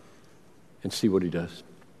like and see what he does.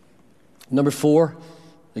 Number 4,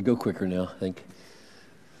 they go quicker now, I think.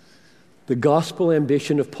 The gospel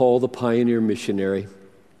ambition of Paul, the pioneer missionary.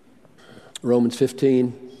 Romans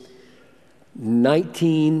 15,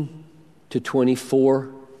 19 to 24.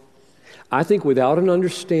 I think without an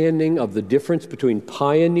understanding of the difference between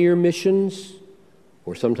pioneer missions,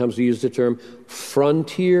 or sometimes we use the term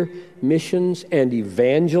frontier missions, and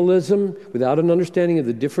evangelism, without an understanding of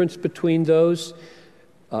the difference between those,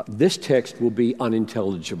 this text will be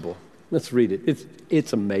unintelligible. Let's read it.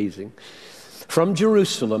 It's amazing. From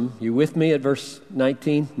Jerusalem, you with me at verse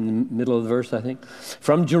 19, in the middle of the verse, I think?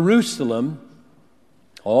 From Jerusalem,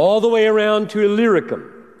 all the way around to Illyricum.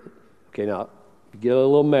 Okay, now, you get a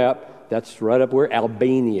little map. That's right up where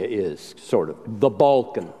Albania is, sort of, the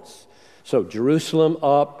Balkans. So Jerusalem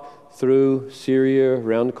up through Syria,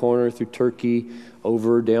 around the corner, through Turkey,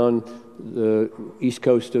 over down the east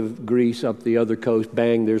coast of Greece, up the other coast,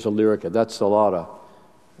 bang, there's Illyricum. That's a lot of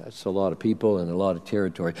people and a lot of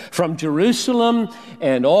territory. From Jerusalem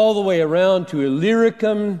and all the way around to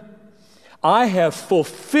Illyricum, I have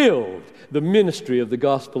fulfilled the ministry of the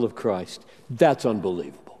gospel of Christ. That's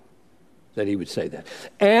unbelievable that he would say that.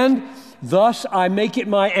 And thus I make it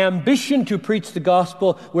my ambition to preach the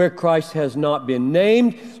gospel where Christ has not been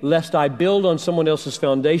named, lest I build on someone else's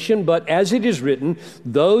foundation. But as it is written,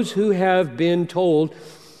 those who have been told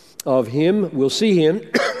of him will see him,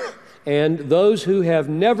 And those who have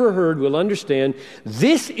never heard will understand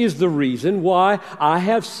this is the reason why I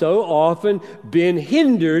have so often been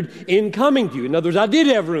hindered in coming to you. In other words, I did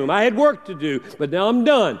have room. I had work to do, but now I'm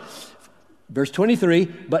done. Verse 23,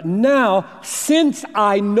 but now, since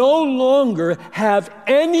I no longer have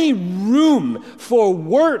any room for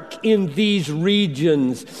work in these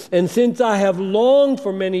regions, and since I have longed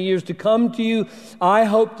for many years to come to you, I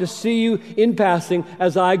hope to see you in passing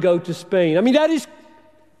as I go to Spain. I mean, that is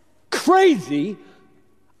crazy.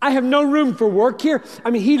 I have no room for work here. I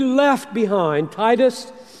mean, he left behind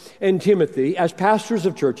Titus and Timothy as pastors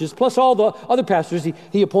of churches, plus all the other pastors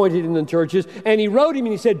he appointed in the churches, and he wrote him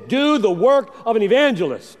and he said, do the work of an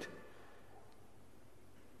evangelist.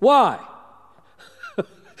 Why?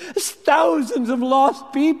 There's thousands of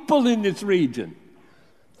lost people in this region.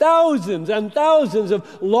 Thousands and thousands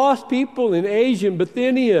of lost people in Asia and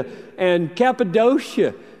Bithynia and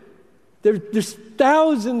Cappadocia. There's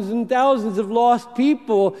thousands and thousands of lost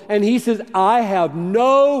people, and he says, I have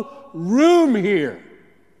no room here.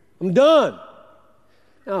 I'm done.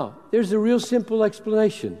 Now, there's a real simple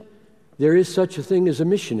explanation. There is such a thing as a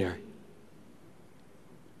missionary.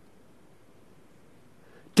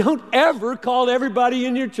 Don't ever call everybody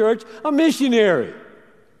in your church a missionary.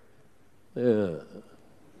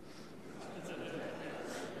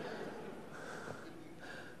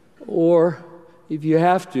 Or, if you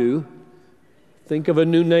have to, think of a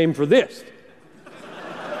new name for this.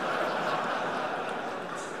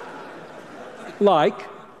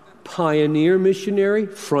 Like pioneer missionary,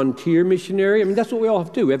 frontier missionary. I mean, that's what we all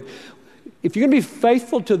have to do. If you're going to be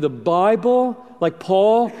faithful to the Bible, like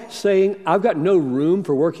Paul saying, I've got no room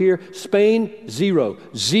for work here. Spain, zero.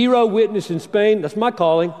 Zero witness in Spain. That's my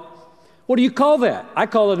calling. What do you call that? I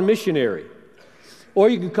call it a missionary. Or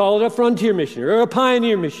you can call it a frontier missionary or a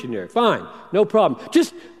pioneer missionary. Fine, no problem.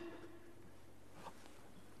 Just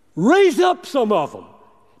raise up some of them.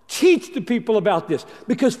 Teach the people about this.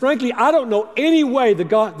 Because frankly, I don't know any way the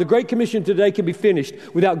Great Commission today can be finished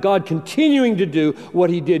without God continuing to do what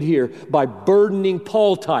he did here by burdening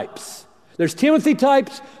Paul types. There's Timothy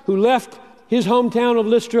types who left his hometown of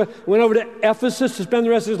Lystra, went over to Ephesus to spend the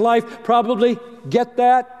rest of his life. Probably get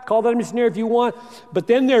that. Call that a missionary if you want. But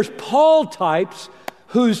then there's Paul types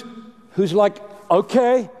who's like,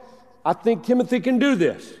 okay, I think Timothy can do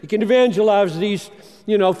this. He can evangelize these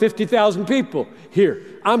 50,000 people here.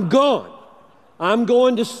 I'm gone. I'm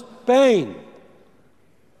going to Spain.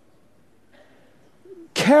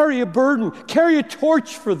 Carry a burden. Carry a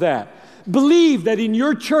torch for that. Believe that in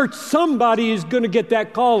your church somebody is going to get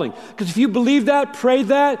that calling. Because if you believe that, pray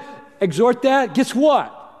that, exhort that, guess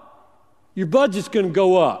what? Your budget's going to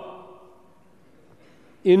go up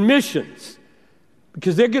in missions.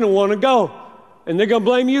 Because they're going to want to go. And they're going to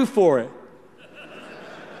blame you for it.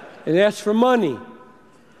 And ask for money.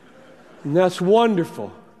 And that's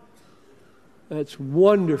wonderful. That's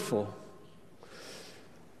wonderful.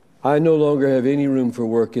 I no longer have any room for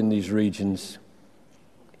work in these regions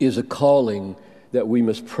is a calling that we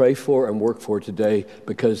must pray for and work for today,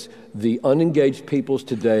 because the unengaged peoples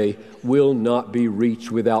today will not be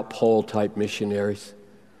reached without Paul-type missionaries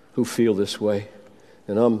who feel this way.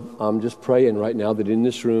 And I'm just praying right now that in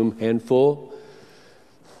this room, handful,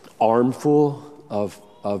 armful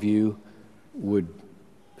of you would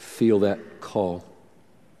feel that call.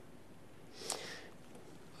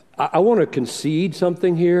 I want to concede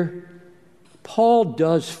something here. Paul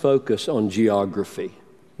does focus on geography,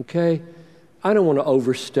 okay? I don't want to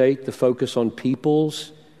overstate the focus on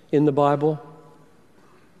peoples in the Bible.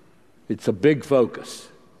 It's a big focus.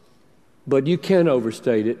 But you can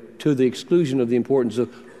overstate it to the exclusion of the importance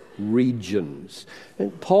of regions.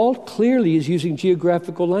 And Paul clearly is using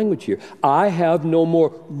geographical language here. I have no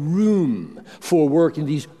more room for work in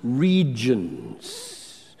these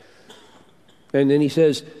regions. And then he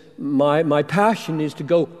says, my passion is to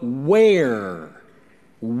go where,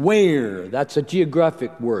 that's a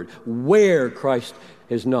geographic word, where Christ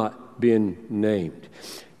has not been named.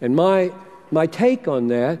 And my take on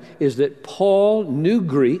that is that Paul knew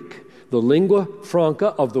Greek, the lingua franca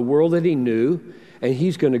of the world that he knew, and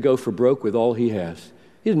he's going to go for broke with all he has.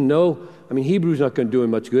 He didn't know, Hebrew's not going to do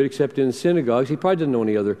him much good except in the synagogues. He probably doesn't know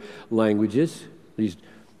any other languages. These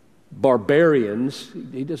barbarians,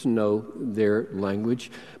 he doesn't know their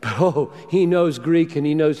language. But he knows Greek and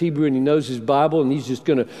he knows Hebrew and he knows his Bible, and he's just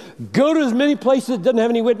going to go to as many places that doesn't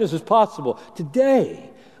have any witness as possible.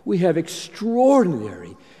 Today, we have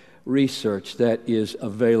extraordinary research that is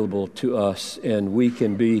available to us, and we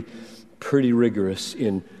can be pretty rigorous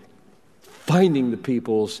in finding the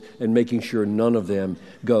peoples and making sure none of them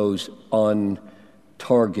goes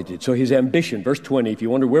targeted. So his ambition, verse 20, if you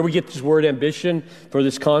wonder where we get this word ambition for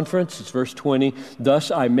this conference, it's verse 20. Thus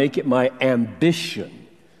I make it my ambition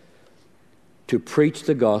to preach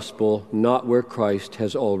the gospel not where Christ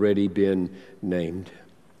has already been named.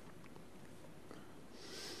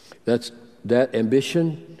 That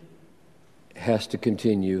ambition has to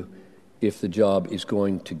continue if the job is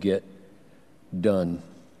going to get done.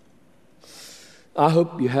 I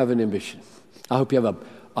hope you have an ambition. I hope you have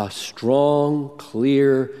a strong,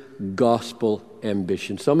 clear gospel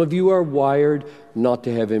ambition. Some of you are wired not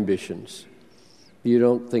to have ambitions. You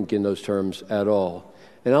don't think in those terms at all.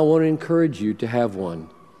 And I want to encourage you to have one.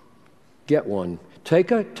 Get one.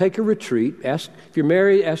 Take a retreat. If you're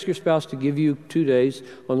married, ask your spouse to give you 2 days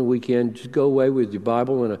on the weekend. Just go away with your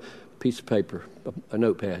Bible and a piece of paper, a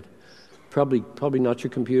notepad. Probably not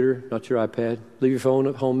your computer, not your iPad. Leave your phone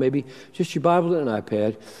at home maybe. Just your Bible and an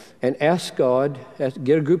iPad. And ask God,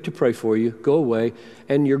 get a group to pray for you, go away.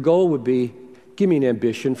 And your goal would be, give me an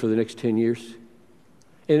ambition for the next 10 years.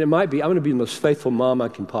 And it might be, I'm going to be the most faithful mom I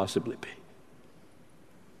can possibly be.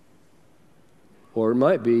 Or it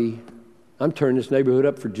might be, I'm turning this neighborhood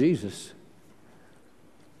up for Jesus.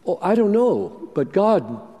 Oh, I don't know, but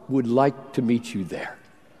God would like to meet you there.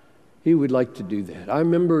 He would like to do that. I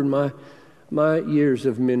remember in my years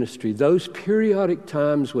of ministry, those periodic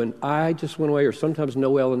times when I just went away, or sometimes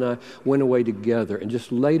Noel and I went away together and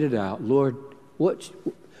just laid it out. Lord,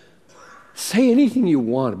 say anything you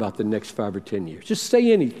want about the next 5 or 10 years. Just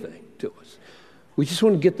say anything to us. We just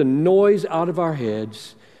want to get the noise out of our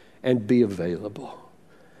heads and be available.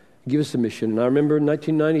 Give us a mission. And I remember in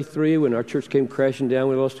 1993 when our church came crashing down,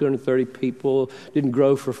 we lost 230 people, didn't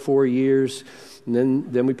grow for 4 years.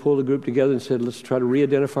 And then we pulled a group together and said, let's try to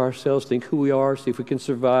re-identify ourselves, think who we are, see if we can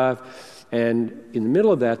survive. And in the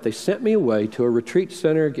middle of that, they sent me away to a retreat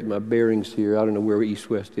center. Get my bearings here. I don't know where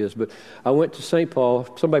East-West is, but I went to St.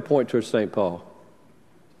 Paul. Somebody point towards St. Paul.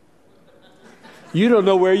 You don't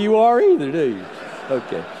know where you are either, do you?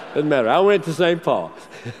 Okay, doesn't matter. I went to St. Paul.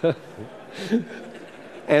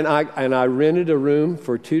 And I rented a room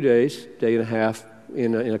for 2 days, day and a half,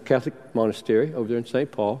 in a Catholic monastery over there in St.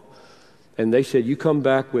 Paul. And they said, you come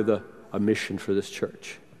back with a mission for this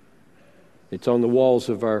church. It's on the walls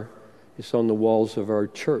of our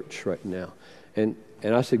church right now. And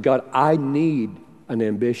I said, God, I need an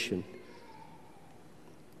ambition.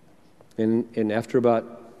 And after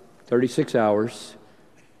about 36 hours,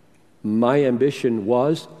 my ambition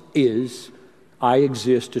is, I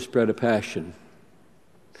exist to spread a passion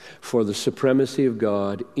for the supremacy of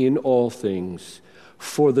God in all things,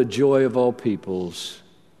 for the joy of all peoples,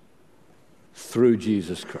 through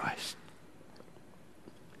Jesus Christ.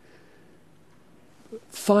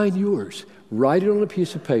 Find yours. Write it on a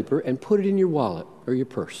piece of paper and put it in your wallet or your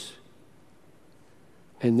purse.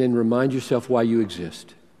 And then remind yourself why you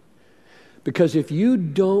exist. Because if you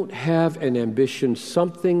don't have an ambition,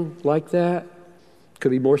 something like that,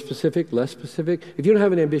 could be more specific, less specific. If you don't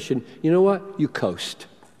have an ambition, you know what? You coast.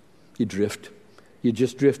 You drift. You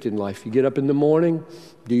just drift in life. You get up in the morning,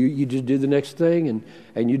 you just do the next thing,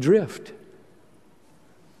 and you drift.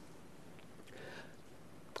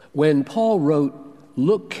 When Paul wrote,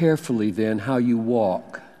 look carefully then how you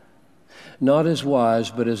walk, not as wise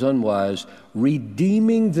but as unwise,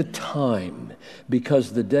 redeeming the time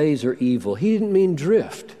because the days are evil. He didn't mean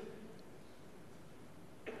drift.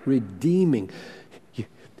 Redeeming.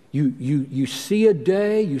 You see a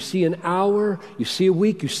day, you see an hour, you see a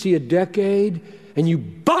week, you see a decade, and you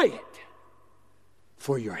buy it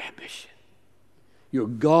for your ambition. Your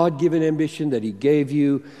God-given ambition that He gave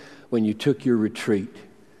you when you took your retreat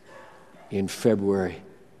in February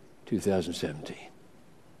 2017.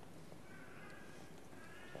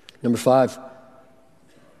 Number 5,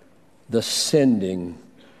 the sending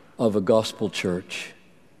of a gospel church.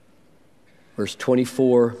 Verse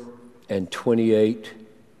 24 and 28.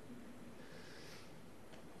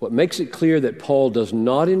 What makes it clear that Paul does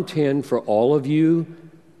not intend for all of you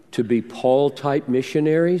to be Paul-type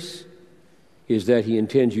missionaries is that he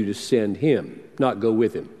intends you to send him, not go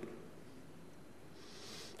with him.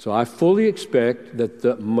 So I fully expect that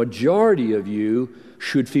the majority of you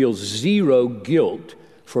should feel zero guilt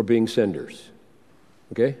for being senders.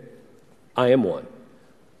 Okay? I am one.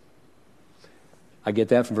 I get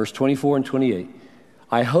that from verse 24 and 28.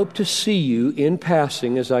 I hope to see you in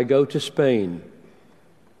passing as I go to Spain,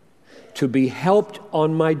 to be helped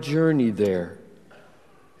on my journey there.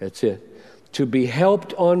 That's it. To be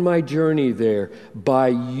helped on my journey there by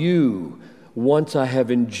you once I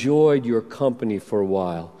have enjoyed your company for a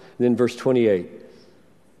while. And then verse 28.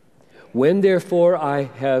 When therefore I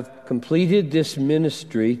have completed this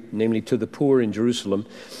ministry, namely to the poor in Jerusalem,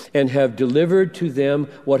 and have delivered to them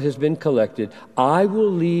what has been collected, I will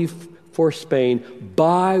leave for Spain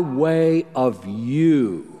by way of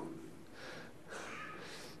you.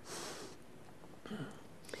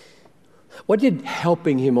 What did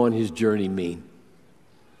helping him on his journey mean?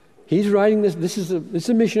 He's writing this. This is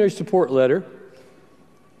a missionary support letter.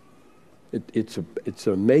 It's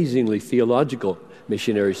an amazingly theological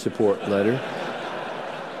missionary support letter.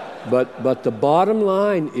 But the bottom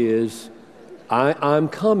line is, I'm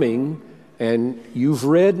coming, and you've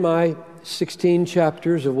read my 16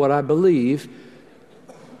 chapters of what I believe,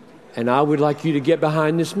 and I would like you to get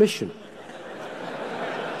behind this mission.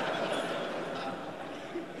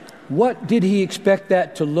 What did he expect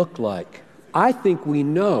that to look like? I think we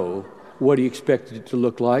know what he expected it to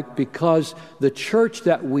look like, because the church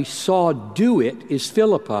that we saw do it is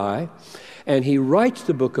Philippi, and he writes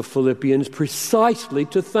the book of Philippians precisely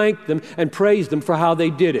to thank them and praise them for how they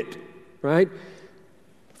did it, right?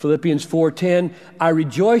 Philippians 4:10, I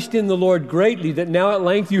rejoiced in the Lord greatly that now at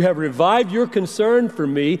length you have revived your concern for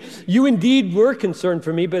me. You indeed were concerned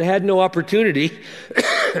for me, but had no opportunity.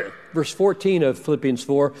 Verse 14 of Philippians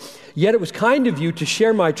 4, yet it was kind of you to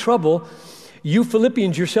share my trouble. You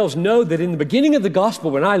Philippians yourselves know that in the beginning of the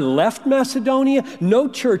gospel, when I left Macedonia, no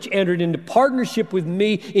church entered into partnership with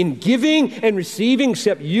me in giving and receiving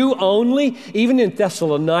except you only. Even in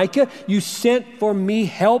Thessalonica, you sent for me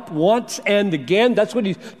help once and again. That's what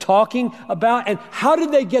he's talking about. And how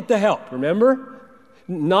did they get the help? Remember?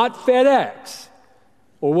 Not FedEx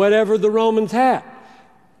or whatever the Romans had.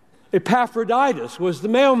 Epaphroditus was the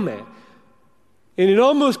mailman. And it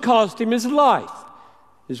almost cost him his life,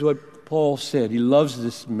 is what Paul said. He loves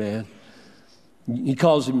this man. He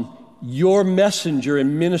calls him your messenger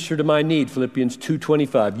and minister to my need, Philippians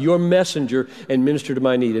 2:25. Your messenger and minister to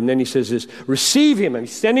my need. And then he says this, receive him, and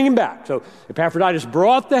he's sending him back. So Epaphroditus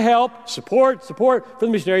brought the help, support for the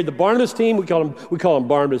missionary. The Barnabas team, we call them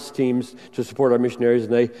Barnabas teams to support our missionaries,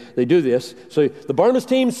 and they do this. So the Barnabas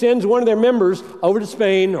team sends one of their members over to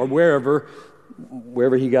Spain or wherever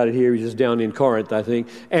he got it here. He's just down in Corinth, I think.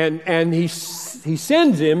 And he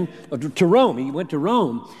sends him to Rome. He went to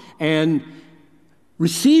Rome. And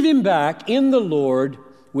receive him back in the Lord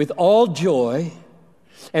with all joy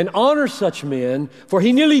and honor such men, for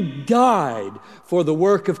he nearly died for the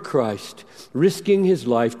work of Christ, risking his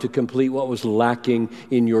life to complete what was lacking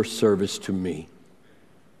in your service to me.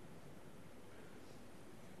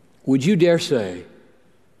 Would you dare say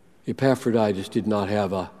Epaphroditus did not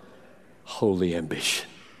have a holy ambition?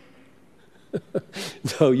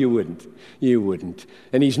 No, you wouldn't. You wouldn't.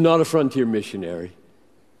 And he's not a frontier missionary.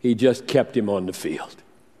 He just kept him on the field.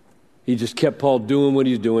 He just kept Paul doing what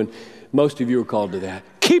he's doing. Most of you are called to that.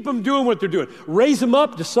 Keep them doing what they're doing. Raise them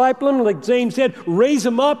up, disciple them, like Zane said. Raise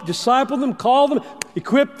them up, disciple them, call them,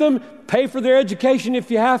 equip them, pay for their education if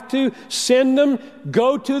you have to, send them,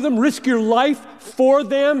 go to them, risk your life for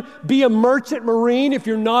them. Be a merchant marine if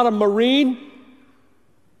you're not a marine.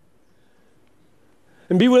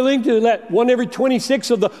 And be willing to let one every 26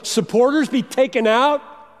 of the supporters be taken out,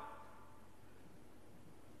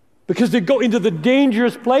 because they go into the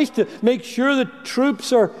dangerous place to make sure the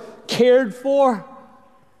troops are cared for.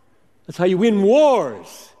 That's how you win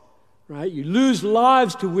wars, right? You lose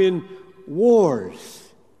lives to win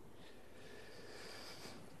wars.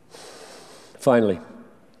 Finally,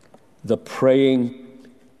 the praying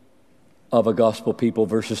of a gospel people,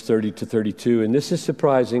 verses 30 to 32. And this is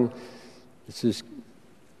surprising.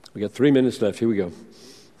 We got 3 minutes left. Here we go.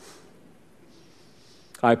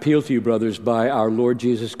 I appeal to you, brothers, by our Lord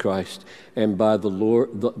Jesus Christ and by the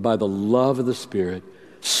love of the Spirit,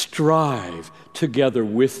 strive together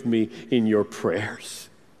with me in your prayers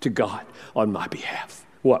to God on my behalf.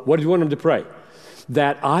 What do you want them to pray?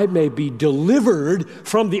 That I may be delivered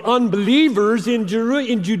from the unbelievers in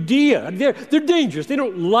Judea. They're dangerous. They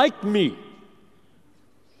don't like me.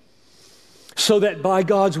 So that by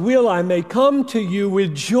God's will I may come to you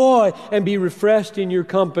with joy and be refreshed in your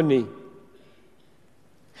company.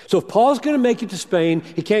 So if Paul's going to make it to Spain,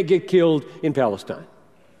 he can't get killed in Palestine.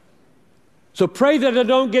 So pray that I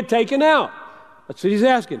don't get taken out. That's what he's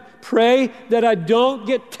asking. Pray that I don't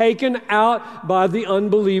get taken out by the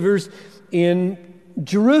unbelievers in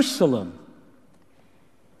Jerusalem.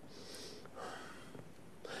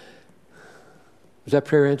 Was that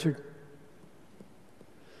prayer answered?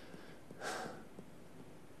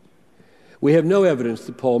 We have no evidence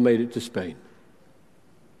that Paul made it to Spain.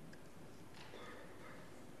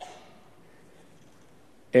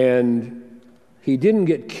 And he didn't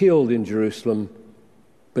get killed in Jerusalem,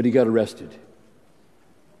 but he got arrested.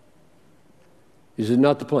 Is it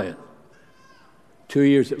not the plan 2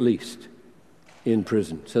 years at least in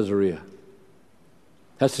prison, Caesarea.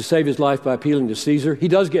 Has to save his life by appealing to Caesar. He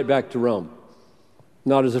does get back to Rome,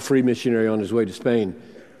 not as a free missionary on his way to Spain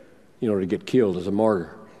in order to get killed as a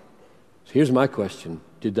martyr. So here's my question.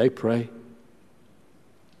 Did they pray?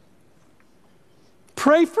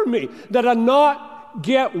 Pray for me that I not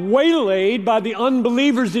get waylaid by the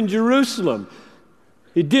unbelievers in Jerusalem.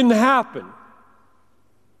 It didn't happen.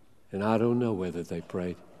 And I don't know whether they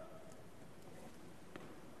prayed.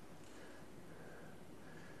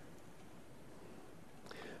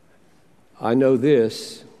 I know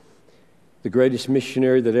this, the greatest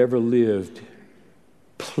missionary that ever lived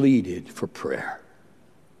pleaded for prayer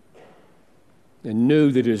and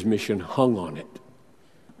knew that his mission hung on it.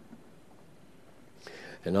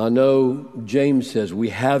 And I know James says, we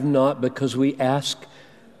have not because we ask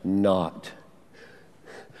not.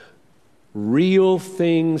 Real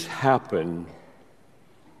things happen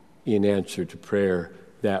in answer to prayer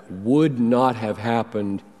that would not have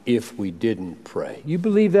happened if we didn't pray. You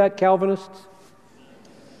believe that, Calvinists?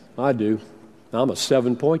 I do. I'm a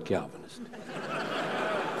 7-point Calvinist.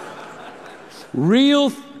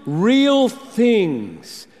 Real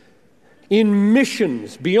things in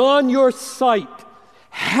missions beyond your sight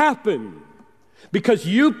happen because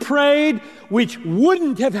you prayed, which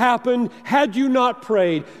wouldn't have happened had you not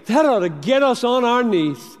prayed. That ought to get us on our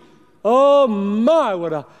knees. Oh my,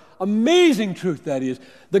 what an amazing truth that is.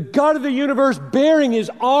 The God of the universe bearing his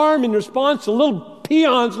arm in response to little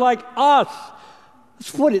peons like us.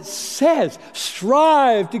 That's what it says.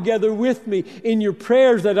 Strive together with me in your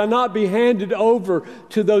prayers that I not be handed over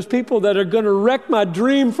to those people that are going to wreck my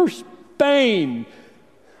dream for Spain.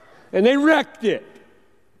 And they wrecked it.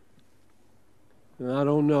 And I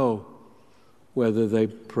don't know whether they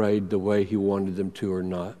prayed the way he wanted them to or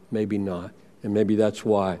not. Maybe not. And maybe that's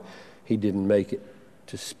why he didn't make it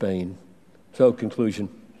to Spain. So, conclusion.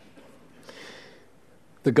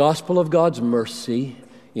 The gospel of God's mercy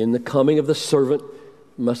in the coming of the servant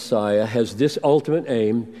Messiah has this ultimate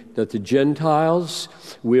aim, that the Gentiles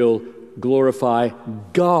will glorify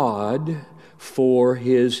God for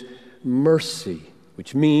his mercy,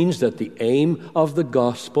 which means that the aim of the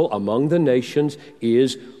gospel among the nations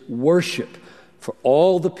is worship, for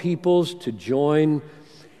all the peoples to join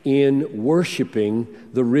in worshiping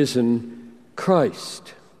the risen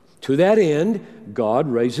Christ. To that end, God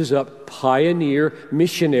raises up pioneer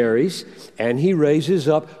missionaries, and he raises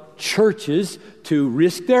up churches to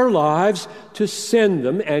risk their lives to send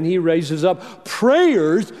them, and he raises up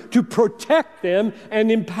prayers to protect them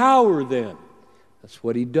and empower them. That's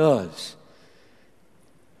what he does.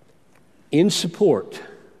 In support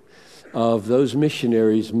of those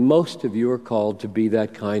missionaries, most of you are called to be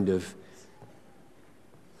that kind of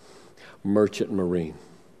merchant marine.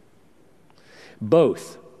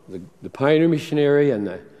 Both the pioneer missionary and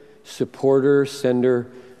the supporter,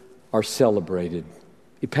 sender are celebrated.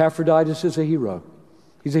 Epaphroditus is a hero.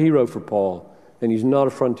 He's a hero for Paul, and he's not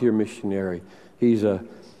a frontier missionary. He's a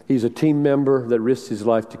team member that risks his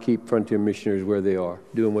life to keep frontier missionaries where they are,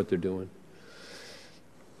 doing what they're doing.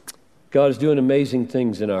 God is doing amazing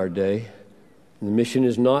things in our day. The mission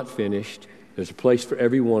is not finished. There's a place for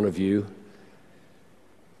every one of you.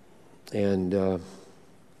 And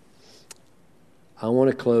I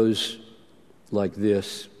want to close like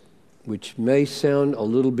this, which may sound a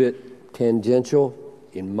little bit tangential.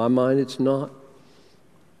 In my mind, it's not.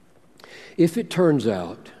 If it turns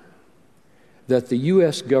out that the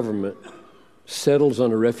U.S. government settles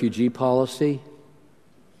on a refugee policy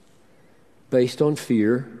based on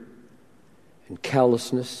fear and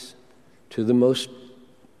callousness to the most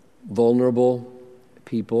vulnerable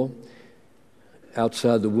people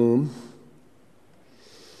outside the womb,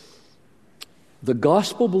 the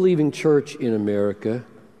gospel-believing church in America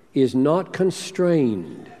is not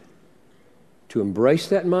constrained to embrace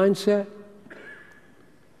that mindset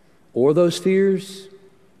or those fears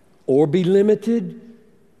or be limited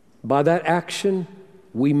by that action.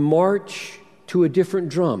 We march to a different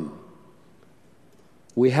drum.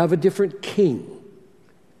 We have a different king.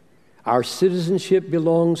 Our citizenship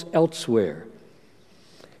belongs elsewhere.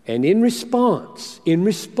 And in response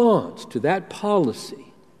to that policy,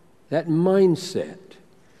 that mindset,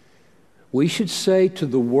 we should say to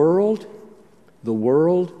the world,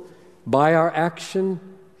 by our action,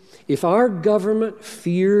 if our government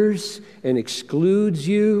fears and excludes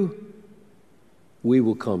you, we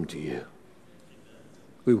will come to you.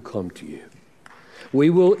 We will come to you. We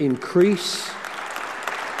will increase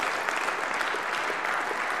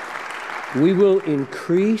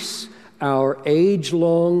our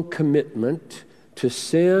age-long commitment to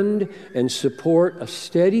send and support a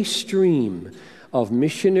steady stream of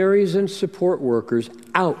missionaries and support workers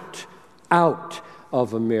out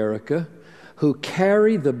of America who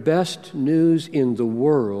carry the best news in the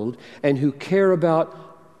world and who care about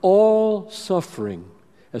all suffering,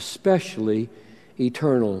 especially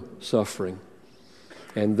eternal suffering.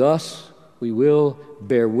 And thus, we will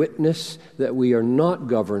bear witness that we are not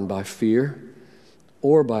governed by fear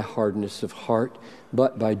or by hardness of heart,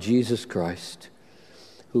 but by Jesus Christ,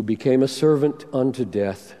 who became a servant unto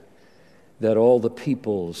death, that all the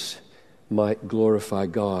peoples might glorify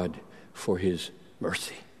God for his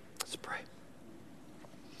mercy. Let's pray.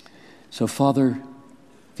 So, Father,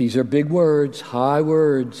 these are big words, high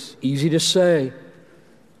words, easy to say.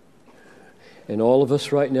 And all of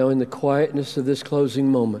us right now in the quietness of this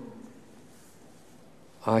closing moment,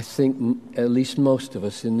 I think at least most of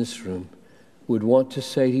us in this room would want to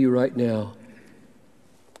say to you right now,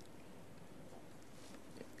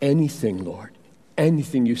 anything, Lord,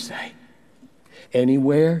 anything you say,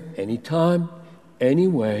 anywhere, anytime, any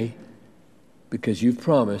way, because you've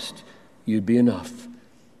promised you'd be enough.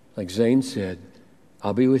 Like Zane said,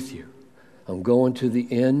 I'll be with you. I'm going to the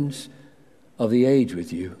ends of the age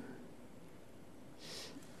with you.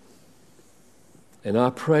 And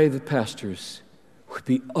I pray the pastors would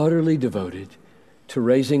be utterly devoted to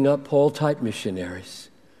raising up Paul-type missionaries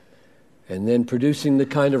and then producing the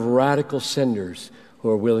kind of radical senders who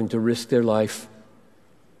are willing to risk their life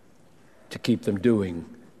to keep them doing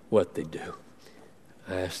what they do.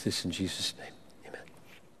 I ask this in Jesus' name.